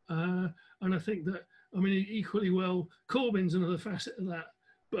time, and I think that, I mean, equally well, Corbyn's another facet of that,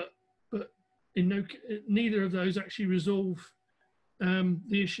 but neither of those actually resolve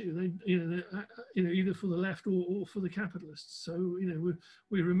the issue. They, you know, either for the left or for the capitalists. So, you know,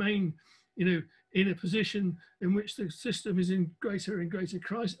 we remain, you know, in a position in which the system is in greater and greater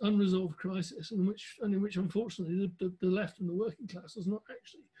crisis, unresolved crisis, and in which unfortunately the left and the working class has not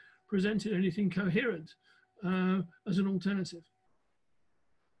actually presented anything coherent as an alternative.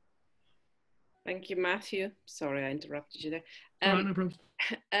 Thank you, Matthew. Sorry, I interrupted you there. No problem.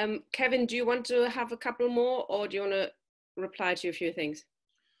 Kevin, do you want to have a couple more, or do you want to reply to a few things?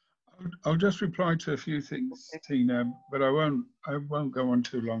 I'll just reply to a few things, okay, Tina, but I won't go on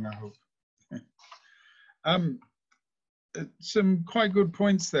too long, I hope. Some quite good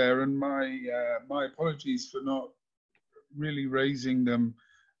points there, and my apologies for not really raising them.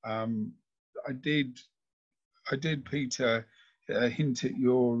 I did, Peter, hint at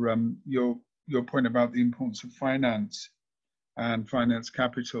your point about the importance of finance and finance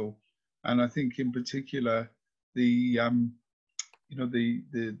capital, and I think in particular the you know,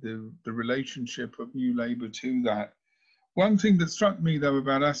 the relationship of New Labour to that. One thing that struck me though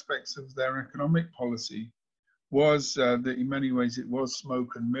about aspects of their economic policy was that in many ways it was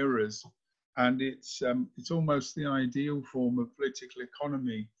smoke and mirrors, and it's almost the ideal form of political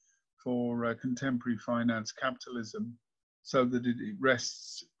economy for contemporary finance capitalism, so that it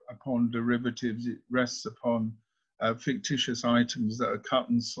rests upon derivatives, it rests upon fictitious items that are cut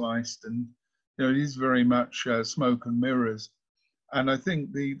and sliced, and, you know, it is very much smoke and mirrors. And I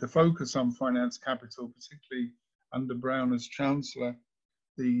think the focus on finance capital, particularly under Brown as Chancellor,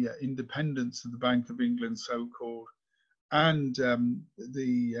 the independence of the Bank of England, so-called, and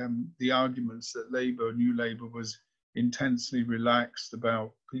the arguments that New Labour was intensely relaxed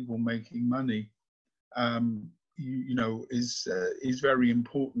about people making money, you know, is very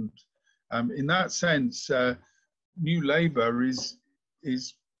important. In that sense, New Labour is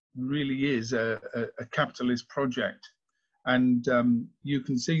really is a capitalist project. And you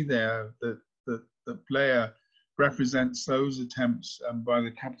can see there that Blair represents those attempts by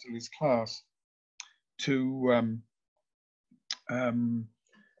the capitalist class to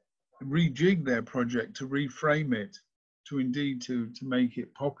rejig their project, to reframe it, to indeed to make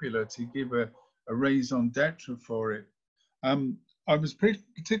it popular, to give a raison d'etre for it. I was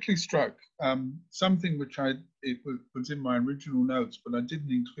particularly struck, something which it was in my original notes, but I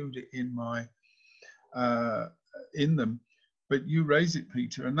didn't include it in my in them. But you raise it,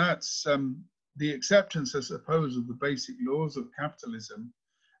 Peter, and that's the acceptance, I suppose, of the basic laws of capitalism,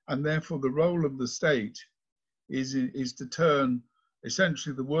 and therefore the role of the state is to turn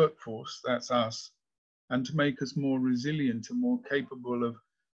essentially the workforce, that's us, and to make us more resilient and more capable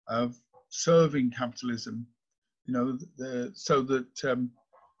of serving capitalism, you know, so that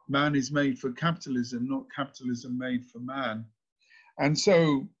man is made for capitalism, not capitalism made for man. And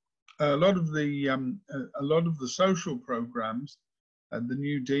so a lot of the social programs and the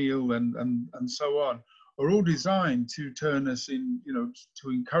New Deal and so on are all designed to turn us in, you know,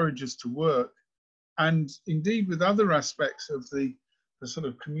 to encourage us to work. And indeed with other aspects of the sort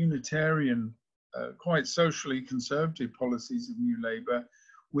of communitarian, quite socially conservative policies of New Labour,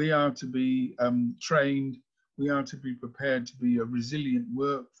 we are to be trained, we are to be prepared to be a resilient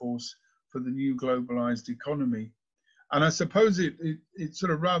workforce for the new globalized economy. And I suppose it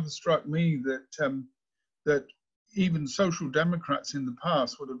sort of rather struck me that that even social democrats in the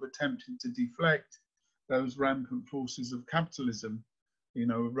past would have attempted to deflect those rampant forces of capitalism, you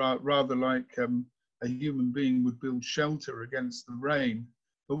know, rather like a human being would build shelter against the rain.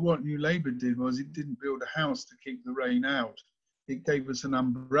 But what New Labour did was it didn't build a house to keep the rain out. It gave us an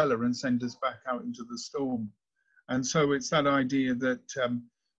umbrella and sent us back out into the storm. And so it's that idea that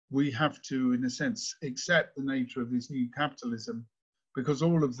we have to, in a sense, accept the nature of this new capitalism, because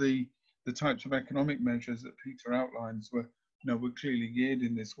all of the types of economic measures that Peter outlines were clearly geared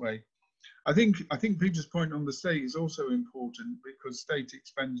in this way. I think Peter's point on the state is also important, because state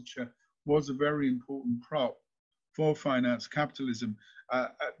expenditure was a very important prop for finance capitalism,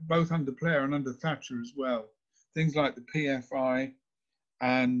 both under Blair and under Thatcher as well. Things like the PFI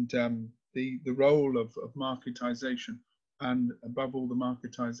and the role of marketisation, and above all the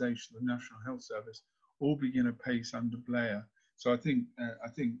marketisation of the National Health Service, all begin apace under Blair. So I think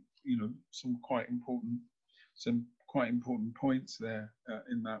you know, some quite important points there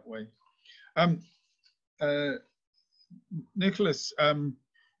in that way. Nicholas,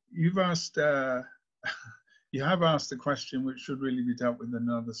 you've asked you have asked a question which should really be dealt with in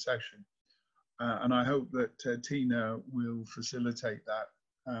another session, and I hope that Tina will facilitate that.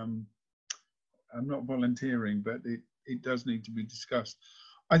 I'm not volunteering, but it does need to be discussed.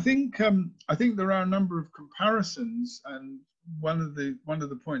 I think there are a number of comparisons, and one of the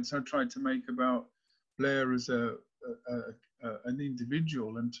points I tried to make about Blair as an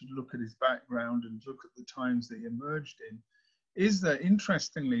individual, and to look at his background and look at the times that he emerged in, is that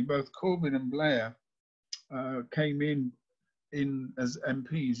interestingly both Corbyn and Blair came in as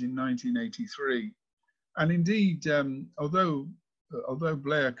MPs in 1983, and indeed although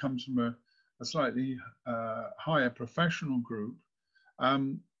Blair comes from a slightly higher professional group,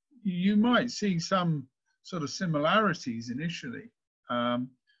 you might see some sort of similarities initially.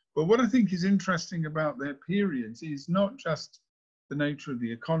 But what I think is interesting about their periods is not just the nature of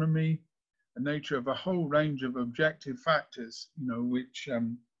the economy, the nature of a whole range of objective factors, you know, which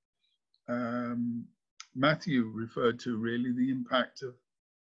Matthew referred to, really, the impact of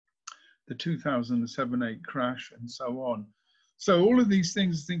the 2007-8 crash and so on. So all of these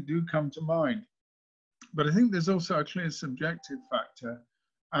things, I think, do come to mind. But I think there's also a clear subjective factor,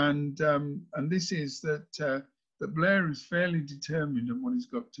 and this is that that Blair is fairly determined in what he's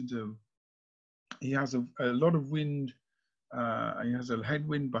got to do. He has a lot of wind, he has a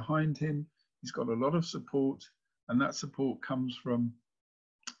headwind behind him, he's got a lot of support, and that support comes from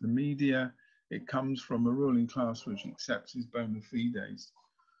the media, it comes from a ruling class which accepts his bona fides.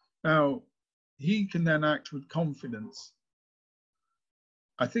 Now, he can then act with confidence.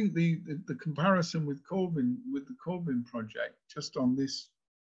 I think the comparison with Corbyn, with the Corbyn project, just on this,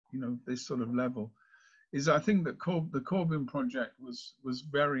 you know, this sort of level, is I think that the Corbyn project was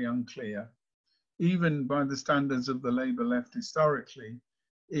very unclear. Even by the standards of the Labour left historically,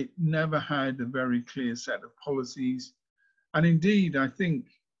 it never had a very clear set of policies. And indeed, I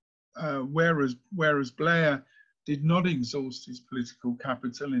think whereas Blair did not exhaust his political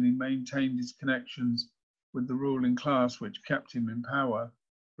capital and he maintained his connections with the ruling class, which kept him in power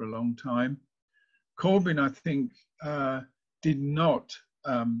for a long time, Corbyn, I think, did not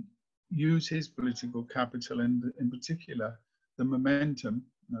use his political capital, and in particular the momentum,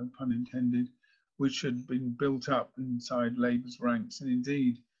 no pun intended, which had been built up inside Labour's ranks, and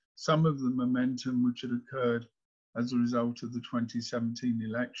indeed some of the momentum which had occurred as a result of the 2017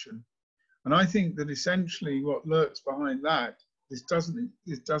 election. And I think that essentially what lurks behind that, this doesn't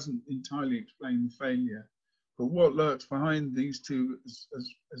entirely explain the failure, but what lurks behind these two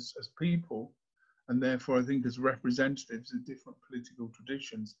as people, and therefore I think as representatives of different political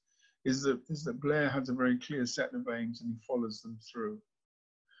traditions, is that Blair has a very clear set of aims and he follows them through.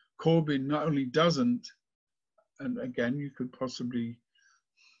 Corbyn not only doesn't, and again you could possibly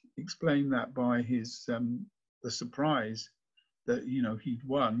explain that by his the surprise that he'd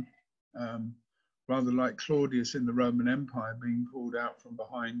won, rather like Claudius in the Roman Empire being pulled out from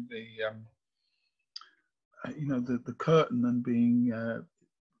behind the the curtain and being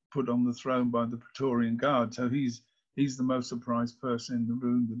put on the throne by the Praetorian Guard. So he's the most surprised person in the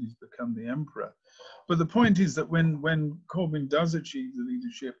room that he's become the emperor. But the point is that when Corbyn does achieve the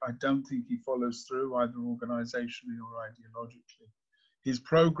leadership, I don't think he follows through either organisationally or ideologically. His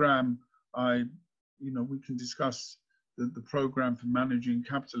programme, we can discuss the programme for managing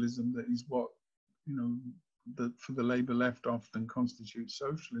capitalism, that is what that for the Labour left often constitutes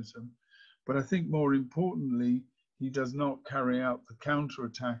socialism. But I think more importantly, he does not carry out the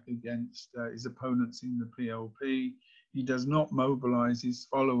counterattack against his opponents in the PLP. He does not mobilise his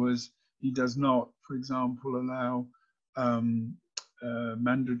followers. He does not, for example, allow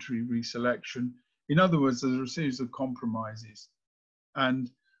mandatory reselection. In other words, there's a series of compromises. And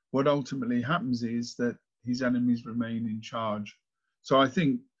what ultimately happens is that his enemies remain in charge. So I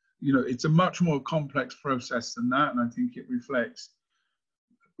think, it's a much more complex process than that. And I think it reflects,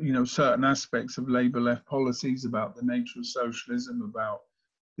 certain aspects of Labour left policies about the nature of socialism, about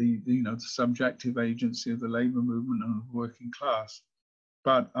the subjective agency of the Labour movement and the working class.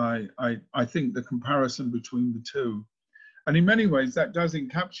 But I think the comparison between the two, and in many ways that does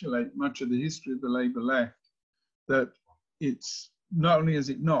encapsulate much of the history of the Labour left, that it's not only is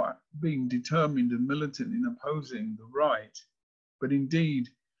it not being determined and militant in opposing the right, but indeed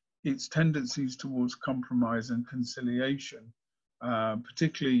its tendencies towards compromise and conciliation,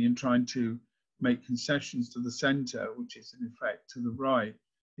 particularly in trying to make concessions to the centre, which is in effect to the right,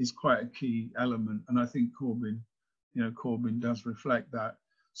 is quite a key element. And I think Corbyn does reflect that.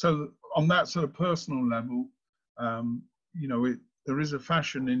 So on that sort of personal level, there is a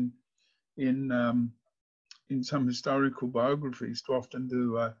fashion in some historical biographies to often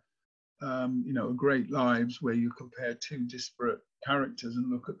do a great lives where you compare two disparate characters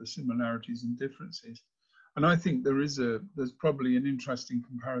and look at the similarities and differences. And I think there's probably an interesting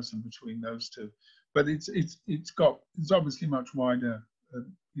comparison between those two, but it's obviously much wider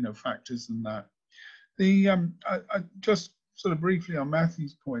factors than that. I just sort of briefly on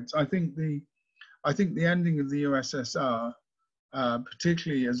Matthew's points, I think the ending of the USSR,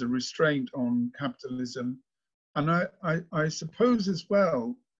 particularly as a restraint on capitalism, and I suppose as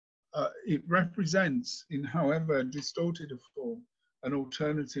well, it represents, in however distorted a form, an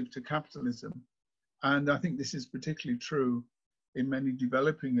alternative to capitalism. And I think this is particularly true in many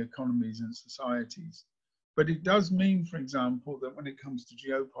developing economies and societies. But it does mean, for example, that when it comes to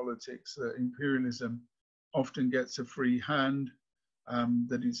geopolitics, imperialism often gets a free hand,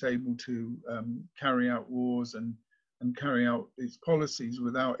 that it's able to carry out wars and carry out its policies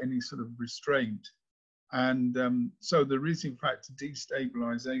without any sort of restraint. And so there is, in fact, a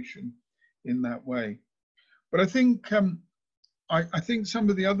destabilization in that way. But I think some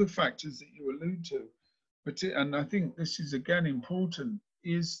of the other factors that you allude to, and I think this is again important,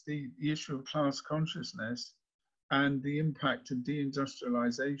 is the issue of class consciousness and the impact of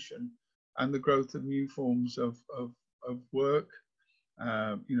deindustrialization and the growth of new forms of work,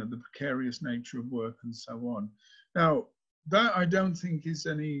 the precarious nature of work and so on. Now, that I don't think is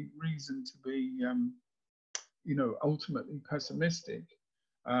any reason to be, ultimately pessimistic.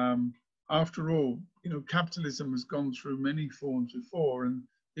 After all, capitalism has gone through many forms before, and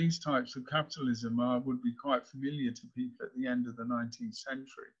these types of capitalism would be quite familiar to people at the end of the 19th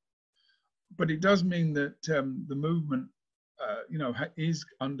century. But it does mean that the movement, is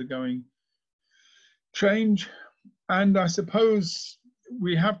undergoing change. And I suppose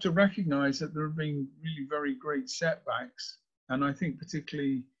we have to recognize that there have been really very great setbacks. And I think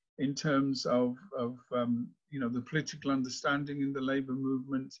particularly in terms of the political understanding in the Labour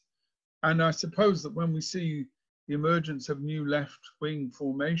movement. And I suppose that when we see the emergence of new left-wing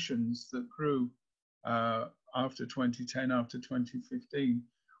formations that grew after 2010, after 2015,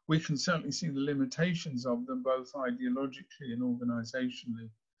 we can certainly see the limitations of them, both ideologically and organisationally.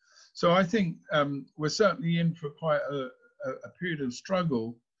 So I think we're certainly in for quite a period of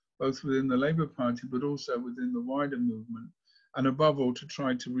struggle, both within the Labour Party, but also within the wider movement. and above all, to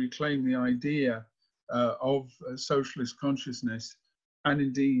try to reclaim the idea of socialist consciousness, and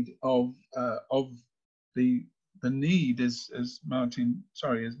indeed of the need, as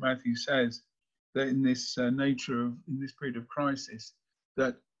Matthew says, that in this in this period of crisis,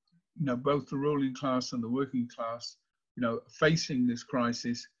 that both the ruling class and the working class, facing this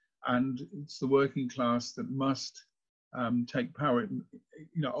crisis, and it's the working class that must take power.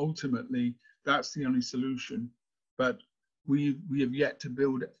 Ultimately, that's the only solution. But we have yet to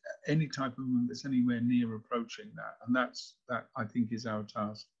build any type of movement that's anywhere near approaching that, and that I think is our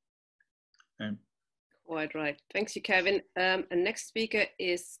task. Quite right. Thanks you, Kevin. And next speaker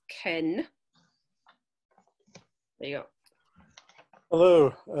is Ken. There you go.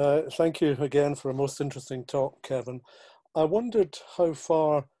 Hello. Thank you again for a most interesting talk, Kevin. I wondered how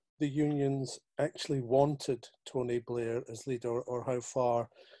far the unions actually wanted Tony Blair as leader, or how far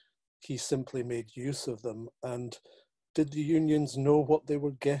he simply made use of them, and did the unions know what they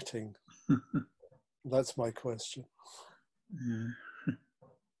were getting? That's my question.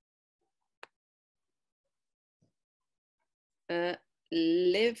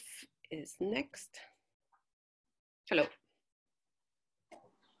 Liv is next. Hello.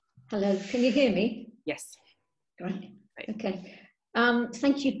 Hello, can you hear me? Yes. Great. Okay.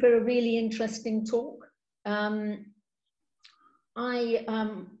 Thank you for a really interesting talk. I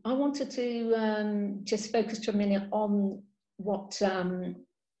wanted to just focus for a minute on what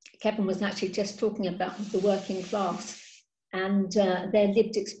Kevin was actually just talking about, the working class and their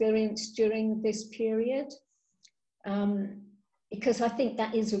lived experience during this period. Because I think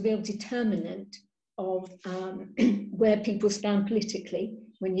that is a real determinant of where people stand politically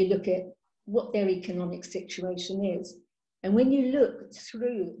when you look at what their economic situation is. And when you look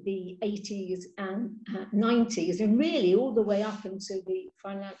through the 80s and 90s, and really all the way up into the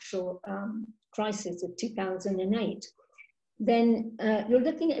financial crisis of 2008, then you're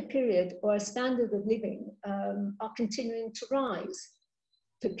looking at a period where a standard of living are continuing to rise.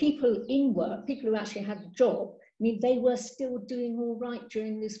 For people in work, people who actually had a job, I mean, they were still doing all right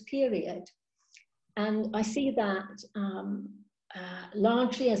during this period. And I see that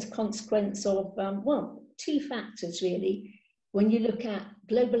largely as a consequence of, well, two factors really. When you look at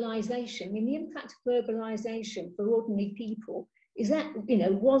globalization, I mean, the impact of globalization for ordinary people is that,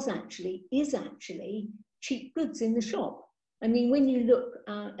 is actually cheap goods in the shop. I mean, when you look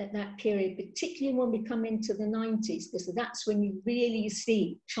at that period, particularly when we come into the 90s, because that's when you really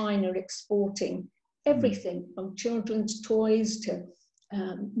see China exporting everything from children's toys to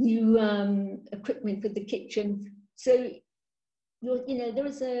new equipment for the kitchen. So, there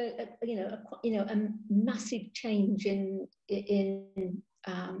is a massive change in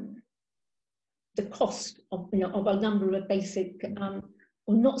the cost of a number of basic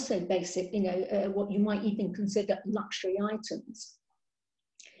or not so basic, what you might even consider luxury items.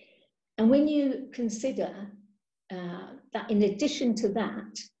 And when you consider that in addition to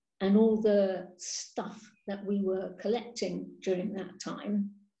that, and all the stuff that we were collecting during that time,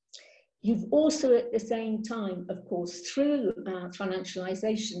 you've also at the same time, of course, through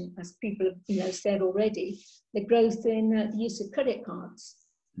financialization, as people have said already, the growth in the use of credit cards.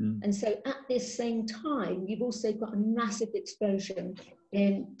 And so at this same time, you've also got a massive explosion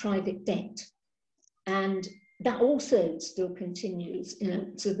in private debt. And that also still continues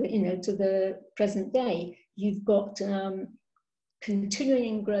to the present day. You've got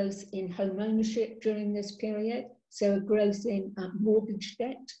continuing growth in home ownership during this period, so a growth in mortgage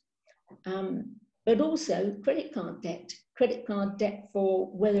debt, but also credit card debt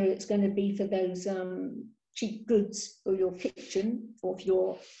for whether it's going to be for those cheap goods for your kitchen or for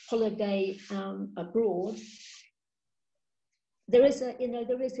your holiday abroad. There is a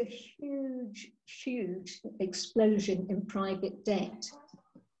huge explosion in private debt,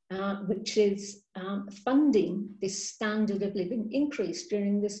 which is funding this standard of living increase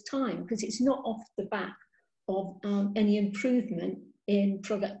during this time, because it's not off the back of any improvement in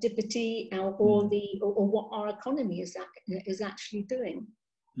productivity or what our economy is actually doing.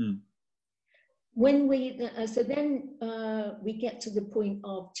 When we we get to the point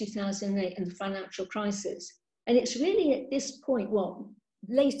of 2008 and the financial crisis, and it's really at this point, well,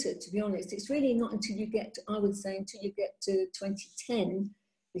 later to be honest, it's really not until you get to, I would say, until you get to 2010,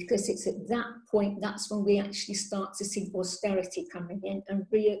 because it's at that point, that's when we actually start to see austerity coming in and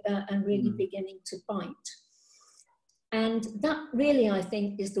really beginning to bite. And that really, I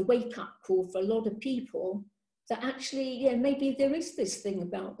think, is the wake-up call for a lot of people that actually, maybe there is this thing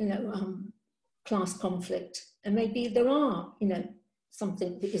about, class conflict, and maybe there are,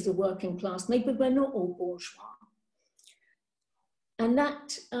 something that is a working class. Maybe we're not all bourgeois. And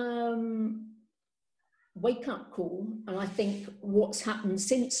that wake-up call, and I think what's happened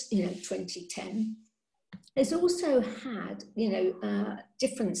since 2010 has also had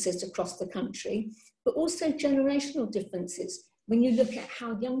differences across the country, but also generational differences. When you look at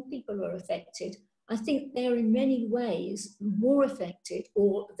how young people are affected, I think they're in many ways more affected,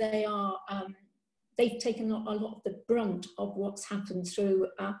 or they are they've taken a lot of the brunt of what's happened through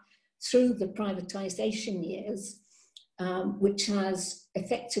the privatisation years, which has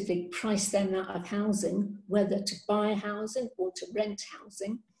effectively priced them out of housing, whether to buy housing or to rent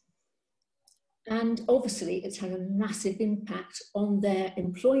housing. And obviously it's had a massive impact on their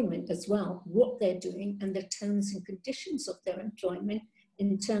employment as well, what they're doing and the terms and conditions of their employment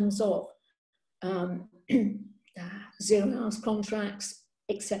in terms of 0 hours contracts,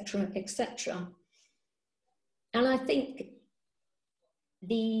 etc., etc. And I think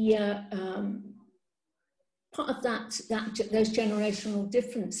the part of those generational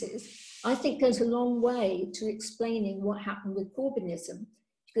differences, I think, goes a long way to explaining what happened with Corbynism.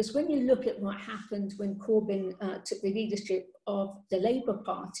 Because when you look at what happened when Corbyn took the leadership of the Labour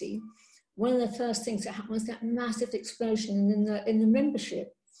Party, one of the first things that happened was that massive explosion in the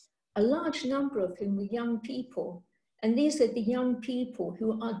membership, a large number of whom were young people. And these are the young people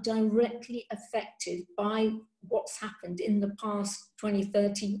who are directly affected by what's happened in the past 20,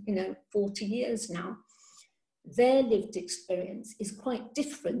 30, 40 years now. Their lived experience is quite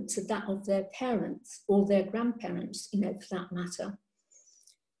different to that of their parents or their grandparents, for that matter.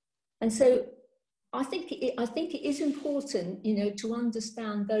 And so I think it is important, to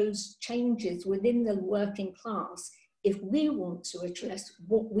understand those changes within the working class if we want to address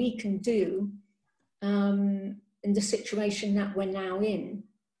what we can do in the situation that we're now in.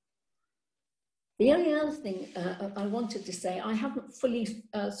 The only other thing I wanted to say, I haven't fully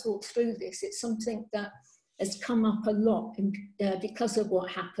thought through this. It's something that has come up a lot because of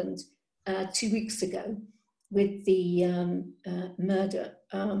what happened 2 weeks ago with the murder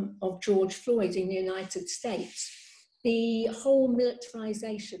of George Floyd in the United States. The whole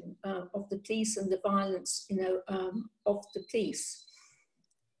militarization of the police and the violence, of the police.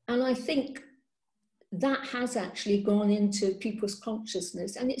 And I think that has actually gone into people's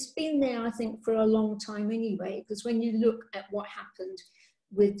consciousness. And it's been there, I think, for a long time anyway, because when you look at what happened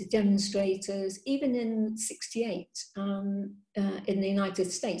with the demonstrators, even in '68 in the United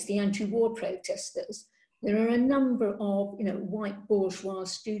States, the anti-war protesters, there are a number of white bourgeois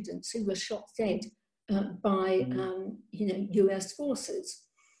students who were shot dead by US forces.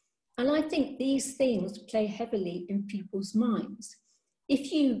 And I think these things play heavily in people's minds.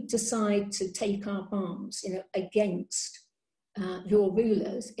 If you decide to take up arms against your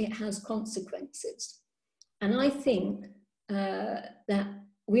rulers, it has consequences. And I think that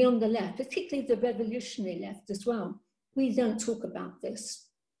we on the left, particularly the revolutionary left as well, we don't talk about this.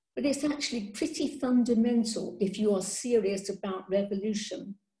 But it's actually pretty fundamental, if you are serious about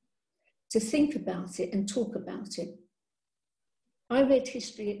revolution, to think about it and talk about it. I read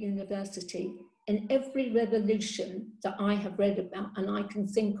history at university, and every revolution that I have read about and I can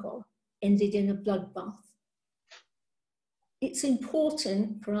think of ended in a bloodbath. It's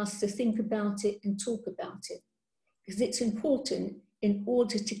important for us to think about it and talk about it, because it's important in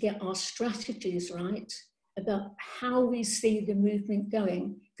order to get our strategies right about how we see the movement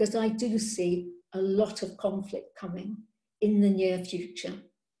going, because I do see a lot of conflict coming in the near future.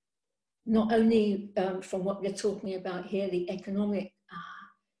 Not only from what we're talking about here, the economic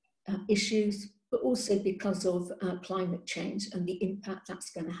issues, but also because of climate change and the impact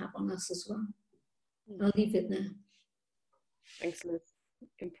that's going to have on us as well. I'll leave it there. Thanks, Liz.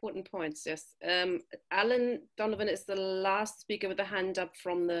 Important points, yes. Alan Donovan is the last speaker with a hand up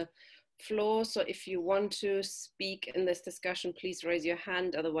from the floor. So if you want to speak in this discussion, please raise your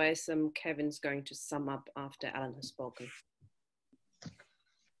hand. Otherwise, Kevin's going to sum up after Alan has spoken.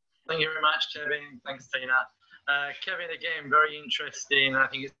 Thank you very much, Kevin. Thanks, Tina. Kevin, again, very interesting. I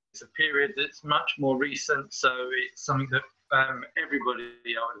think it's a period that's much more recent, so it's something that everybody,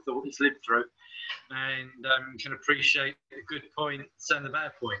 I would have thought, has lived through, and can appreciate the good points and the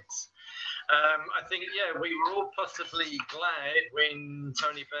bad points. I think, yeah, we were all possibly glad when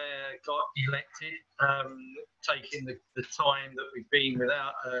Tony Blair got elected, taking the time that we've been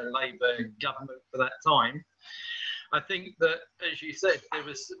without a Labour government for that time. I think that, as you said,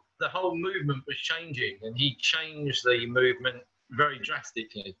 the whole movement was changing, and he changed the movement very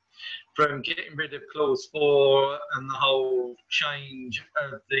drastically, from getting rid of Clause 4 and the whole change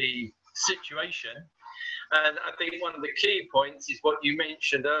of the situation. And I think one of the key points is what you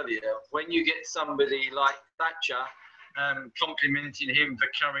mentioned earlier. When you get somebody like Thatcher complimenting him for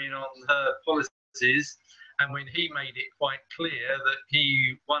carrying on her policies, And when he made it quite clear that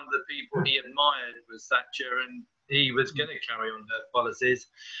one of the people he admired was Thatcher, and he was going to carry on her policies,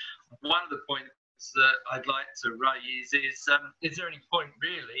 one of the points that I'd like to raise is there any point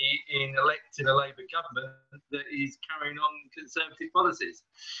really in electing a Labour government that is carrying on Conservative policies?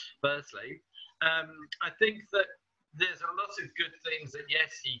 Firstly, I think that there's a lot of good things that,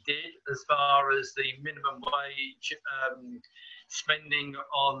 yes, he did, as far as the minimum wage, spending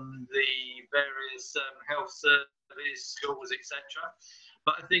on the various health service, schools, etc.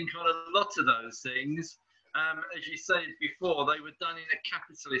 But I think on a lot of those things, as you said before, they were done in a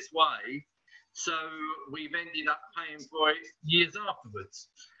capitalist way. So we've ended up paying for it years afterwards.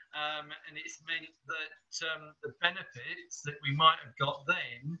 And it's meant that the benefits that we might have got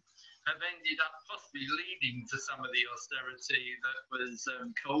then have ended up possibly leading to some of the austerity that was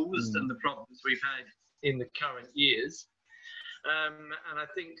caused and the problems we've had in the current years. And I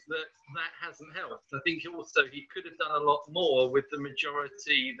think that hasn't helped. I think also he could have done a lot more with the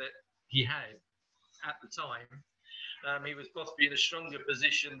majority that he had at the time. He was possibly in a stronger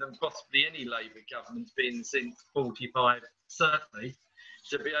position than possibly any Labour government's been since 45, certainly,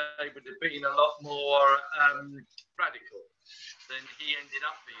 to be able to be a lot more radical than he ended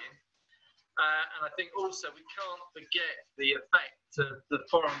up being. And I think also we can't forget the effect the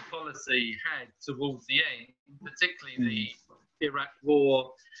foreign policy had towards the end, particularly the Iraq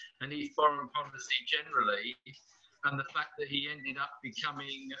war and his foreign policy generally, and the fact that he ended up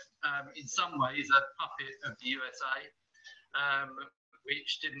becoming, in some ways, a puppet of the USA,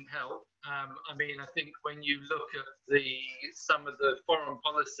 which didn't help. I mean, I think when you look at some of the foreign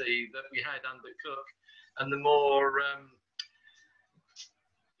policy that we had under Cook, and the more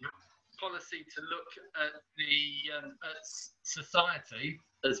policy to look at at society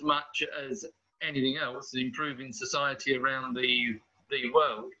as much as anything else, improving society around the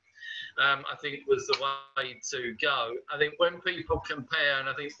world, I think was the way to go. I think when people compare, and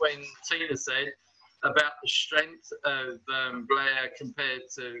I think when Tina said about the strength of Blair compared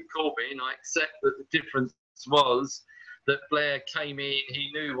to Corbyn, I accept that the difference was that Blair came in, he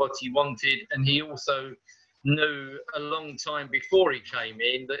knew what he wanted, and he also knew a long time before he came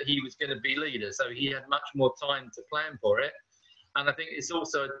in that he was going to be leader, so he had much more time to plan for it. And I think it's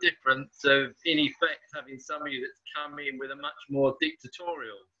also a difference of, in effect, having somebody that's come in with a much more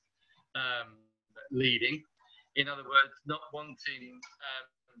dictatorial leading. In other words, not wanting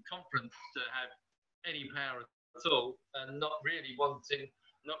conference to have any power at all, and not really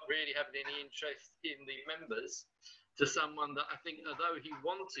having any interest in the members, to someone that I think, although he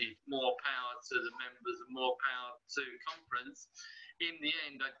wanted more power to the members and more power to conference, in the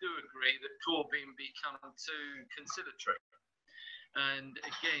end, I do agree that Corbyn became too conciliatory. And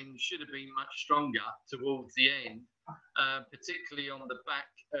again, should have been much stronger towards the end, particularly on the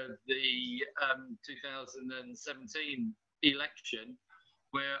back of the 2017 election,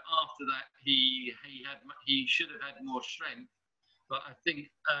 where after that he should have had more strength, but I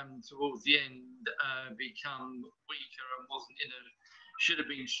think towards the end become weaker and should have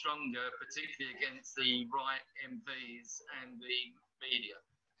been stronger, particularly against the right MPs and the media.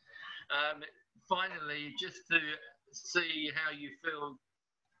 Finally, just to see how you feel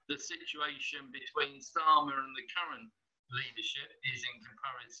the situation between Starmer and the current leadership is in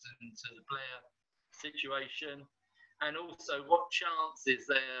comparison to the Blair situation, and also what chance is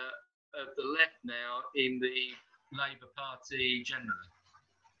there of the left now in the Labour Party generally?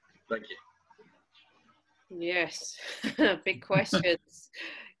 Thank you. Yes, big questions.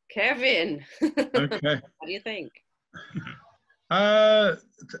 Kevin, Okay. what do you think?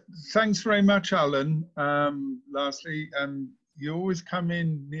 Thanks very much, Alan. Lastly, you always come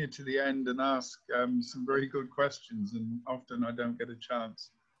in near to the end and ask some very good questions, and often I don't get a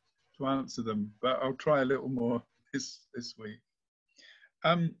chance to answer them, but I'll try a little more this week.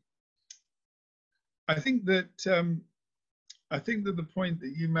 I think that the point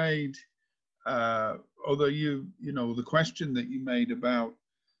that you made, although you know the question that you made about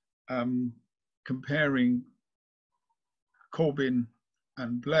comparing Corbyn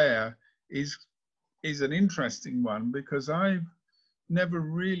and Blair is an interesting one, because I've never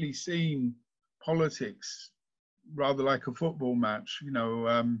really seen politics rather like a football match. You know,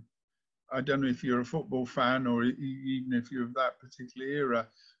 I don't know if you're a football fan or even if you're of that particular era,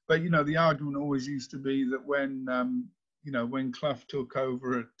 but you know, the argument always used to be that when when Clough took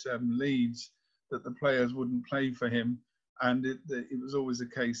over at Leeds, that the players wouldn't play for him, and it was always a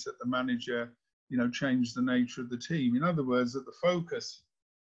case that the manager changed the nature of the team. In other words, that the focus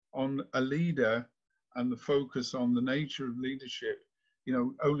on a leader and the focus on the nature of leadership,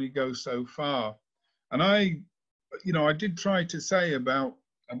 only goes so far. And I did try to say about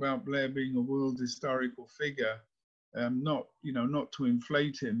about Blair being a world historical figure, not to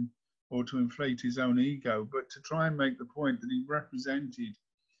inflate him or to inflate his own ego, but to try and make the point that he represented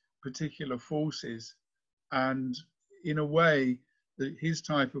particular forces, and in a way that his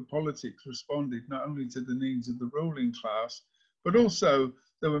type of politics responded not only to the needs of the ruling class, but also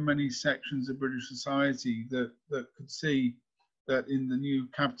there were many sections of British society that could see that in the new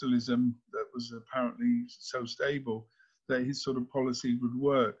capitalism that was apparently so stable, that his sort of policy would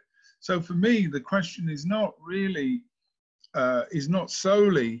work. So for me, the question is not really, is not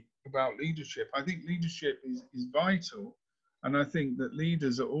solely about leadership. I think leadership is vital. And I think that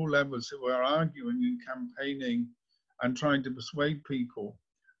leaders at all levels who are arguing and campaigning and trying to persuade people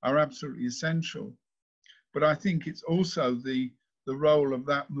are absolutely essential. But I think it's also the role of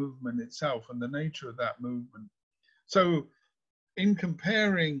that movement itself and the nature of that movement. So in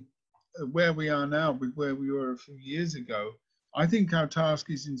comparing where we are now with where we were a few years ago, I think our task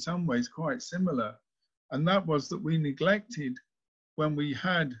is in some ways quite similar. And that was that we neglected, when we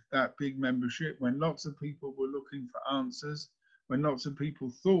had that big membership, when lots of people were looking for answers, when lots of people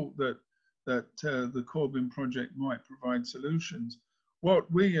thought that the Corbyn project might provide solutions,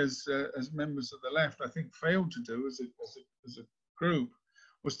 what we as members of the left, I think, failed to do as a group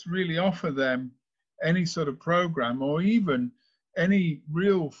was to really offer them any sort of program or even any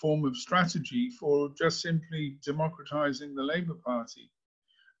real form of strategy for just simply democratizing the Labour Party.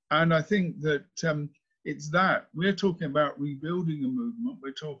 And I think that it's that we're talking about rebuilding a movement.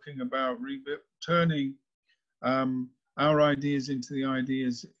 We're talking about turning our ideas into the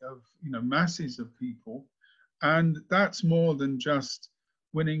ideas of masses of people, and that's more than just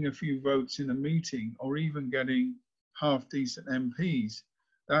winning a few votes in a meeting or even getting half decent MPs.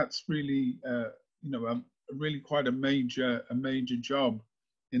 That's really really quite a major job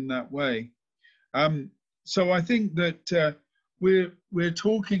in that way. So I think that we're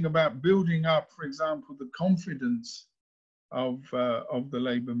talking about building up, for example, the confidence of the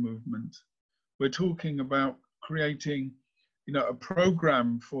Labour movement. We're talking about creating, a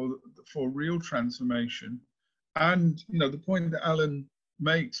program for real transformation, and the point that Alan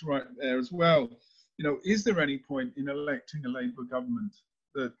makes right there as well. Is there any point in electing a Labour government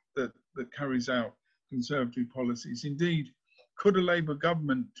that carries out conservative policies? Indeed, could a Labour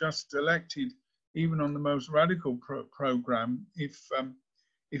government just elected, even on the most radical programme, if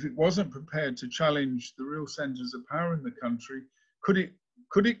it wasn't prepared to challenge the real centres of power in the country,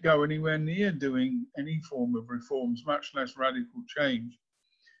 could it go anywhere near doing any form of reforms, much less radical change?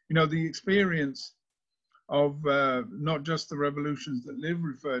 The experience of not just the revolutions that Liv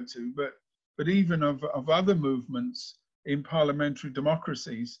referred to, but even of other movements in parliamentary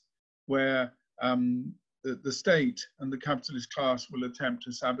democracies where the state and the capitalist class will attempt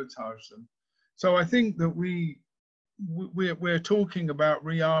to sabotage them. So I think that we're talking about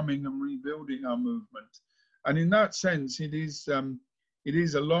rearming and rebuilding our movement, and in that sense, it is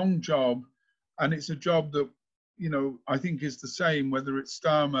a long job, and it's a job that I think is the same whether it's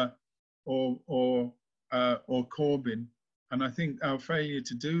Starmer or Corbyn. And I think our failure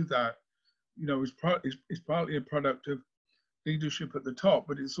to do that, is partly a product of leadership at the top,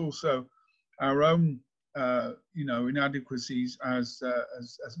 but it's also our own inadequacies as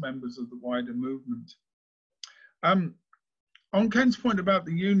members of the wider movement. On Ken's point about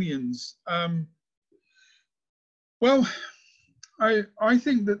the unions, well, I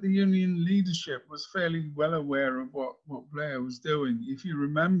think that the union leadership was fairly well aware of what Blair was doing. If you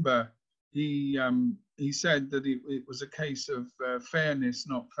remember, he said that it was a case of fairness,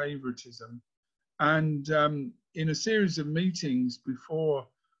 not favoritism. And in a series of meetings before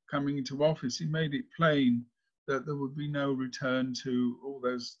coming into office, he made it plain that there would be no return to all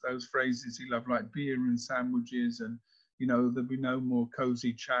those phrases he loved, like beer and sandwiches, and there'd be no more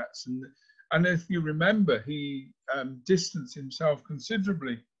cozy chats. And if you remember, he distanced himself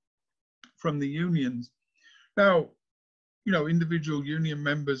considerably from the unions. Now, individual union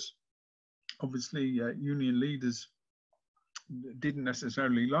members, obviously union leaders, didn't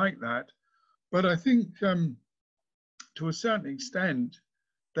necessarily like that. But I think to a certain extent,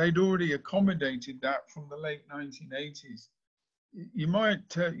 they'd already accommodated that from the late 1980s. You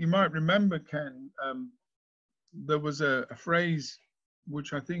might remember, Ken, there was a phrase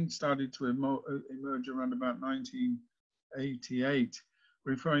which I think started to emerge around about 1988,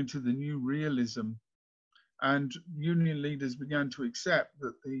 referring to the new realism. And union leaders began to accept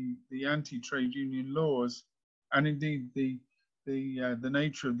that the anti-trade union laws, and indeed the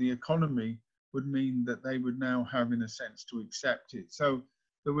nature of the economy, would mean that they would now have, in a sense, to accept it. So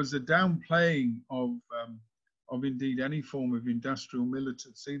there was a downplaying of indeed any form of industrial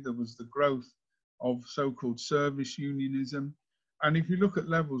militancy. There was the growth of so-called service unionism, And if you look at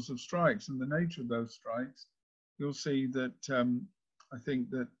levels of strikes and the nature of those strikes, you'll see that I think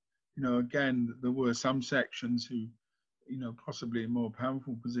that, you know, again, there were some sections who, you know, possibly in more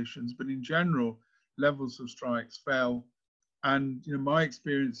powerful positions, but in general, levels of strikes fell. And, you know, my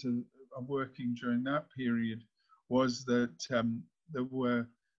experience of working during that period was that there were,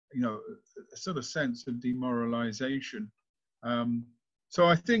 you know, a sort of sense of demoralization. So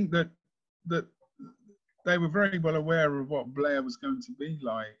I think that they were very well aware of what Blair was going to be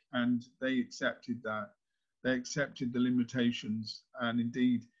like, and they accepted that. They accepted the limitations, and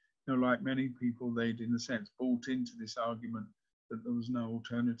indeed, you know, like many people, they'd in a sense bought into this argument that there was no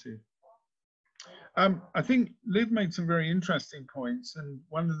alternative. I think Liv made some very interesting points, and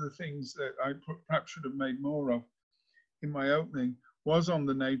one of the things that I perhaps should have made more of in my opening was on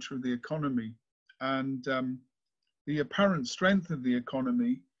the nature of the economy and the apparent strength of the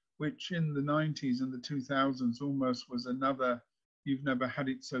economy, which in the 90s and the 2000s almost was another "you've never had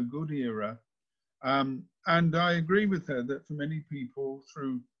it so good" era. And I agree with her that for many people,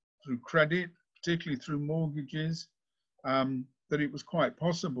 through credit, particularly through mortgages, that it was quite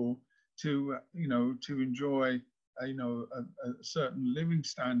possible to, you know, to enjoy, you know, a certain living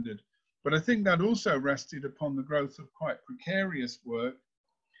standard. But I think that also rested upon the growth of quite precarious work,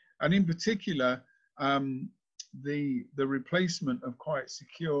 and in particular, the replacement of quite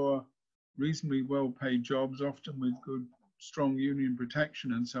secure, reasonably well-paid jobs, often with good, strong union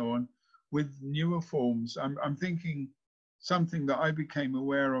protection and so on, with newer forms. I'm thinking something that I became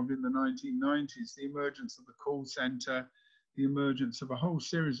aware of in the 1990s, the emergence of the call center, the emergence of a whole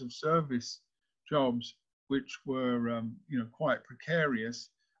series of service jobs, which were, you know, quite precarious,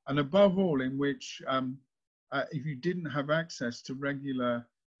 and above all, in which if you didn't have access to a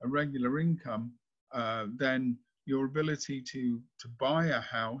regular income, then your ability to buy a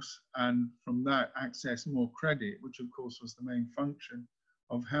house and from that access more credit, which of course was the main function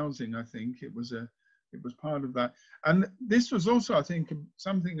of housing, I think it was part of that. And this was also, I think,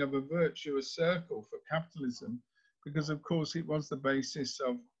 something of a virtuous circle for capitalism, because of course it was the basis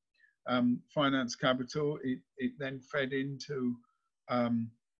of finance capital. It then fed into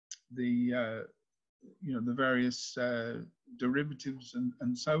the you know, the various derivatives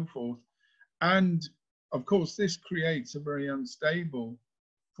and so forth. And of course, this creates a very unstable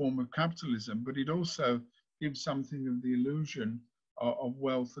form of capitalism, but it also gives something of the illusion of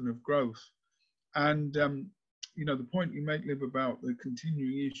wealth and of growth. And, you know, the point you make, Liv, about the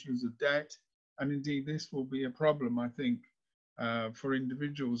continuing issues of debt, and indeed this will be a problem, I think, for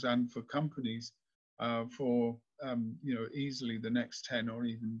individuals and for companies for, you know, easily the next 10 or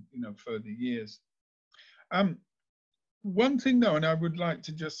even, you know, further years. One thing though, and I would like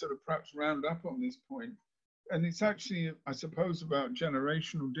to just sort of perhaps round up on this point, and it's actually, I suppose, about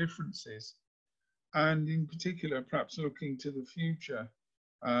generational differences, and in particular, perhaps looking to the future,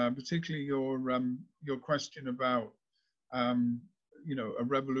 particularly your question about, you know, a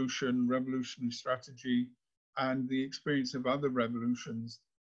revolutionary strategy, and the experience of other revolutions.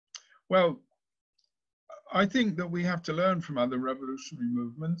 Well, I think that we have to learn from other revolutionary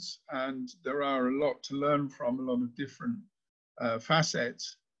movements, and there are a lot to learn from, a lot of different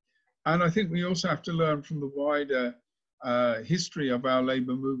facets. And I think we also have to learn from the wider history of our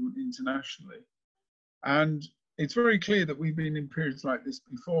labour movement internationally. And it's very clear that we've been in periods like this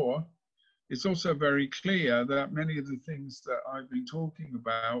before. It's also very clear that many of the things that I've been talking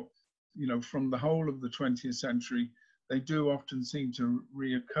about, you know, from the whole of the 20th century, they do often seem to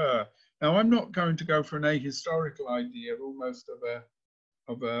reoccur. Now, I'm not going to go for an ahistorical idea, almost of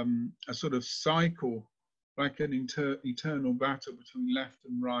a sort of cycle, like an eternal battle between left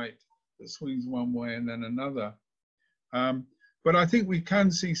and right that swings one way and then another. But I think we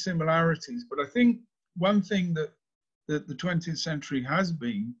can see similarities. But I think one thing that the 20th century has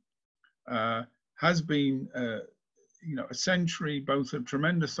been, you know, a century both of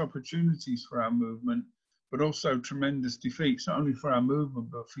tremendous opportunities for our movement, but also tremendous defeats, not only for our movement,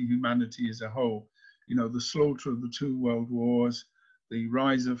 but for humanity as a whole. You know, the slaughter of the 2 world wars, the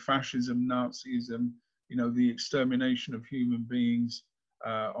rise of fascism, Nazism, you know, the extermination of human beings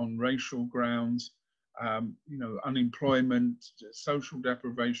on racial grounds, you know, unemployment, social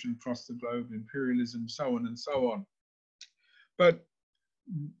deprivation across the globe, imperialism, so on and so on. But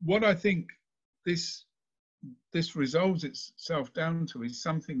what I think this resolves itself down to is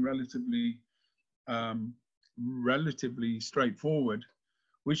something relatively straightforward,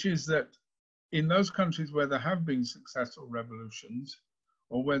 which is that in those countries where there have been successful revolutions,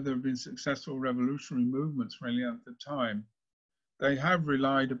 or where there have been successful revolutionary movements really at the time, they have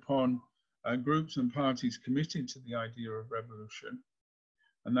relied upon groups and parties committed to the idea of revolution,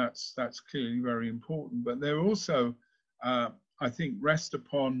 and that's clearly very important. But they're also, I I think, rest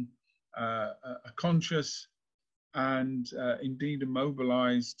upon a conscious and indeed a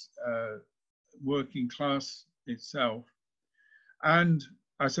mobilized working class itself. And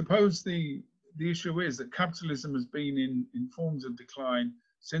I suppose the issue is that capitalism has been in forms of decline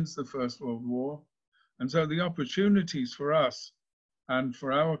since the First World War. And so the opportunities for us and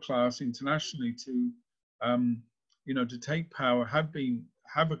for our class internationally to, you know, to take power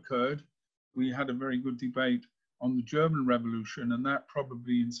have occurred. We had a very good debate on the German Revolution, and that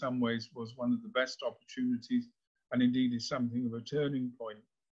probably in some ways was one of the best opportunities, and indeed is something of a turning point.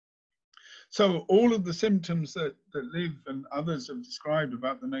 So all of the symptoms that Liv and others have described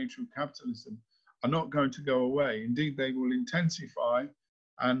about the nature of capitalism are not going to go away. Indeed, they will intensify,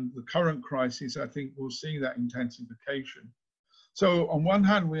 and the current crisis, I think, will see that intensification. So on one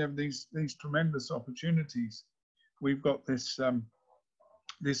hand, we have these tremendous opportunities. We've got this,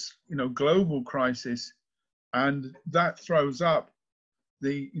 this global crisis, and that throws up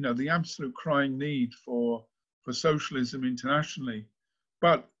the absolute crying need for socialism internationally.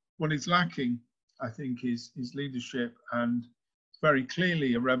 But what is lacking, I think, is leadership, and very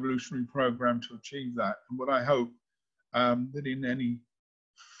clearly a revolutionary program to achieve that. And what I hope that in any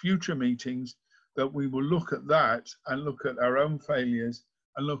future meetings that we will look at that and look at our own failures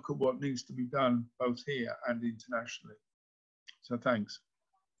and look at what needs to be done both here and internationally. So thanks.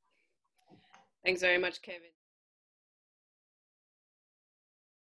 Thanks very much, Kevin.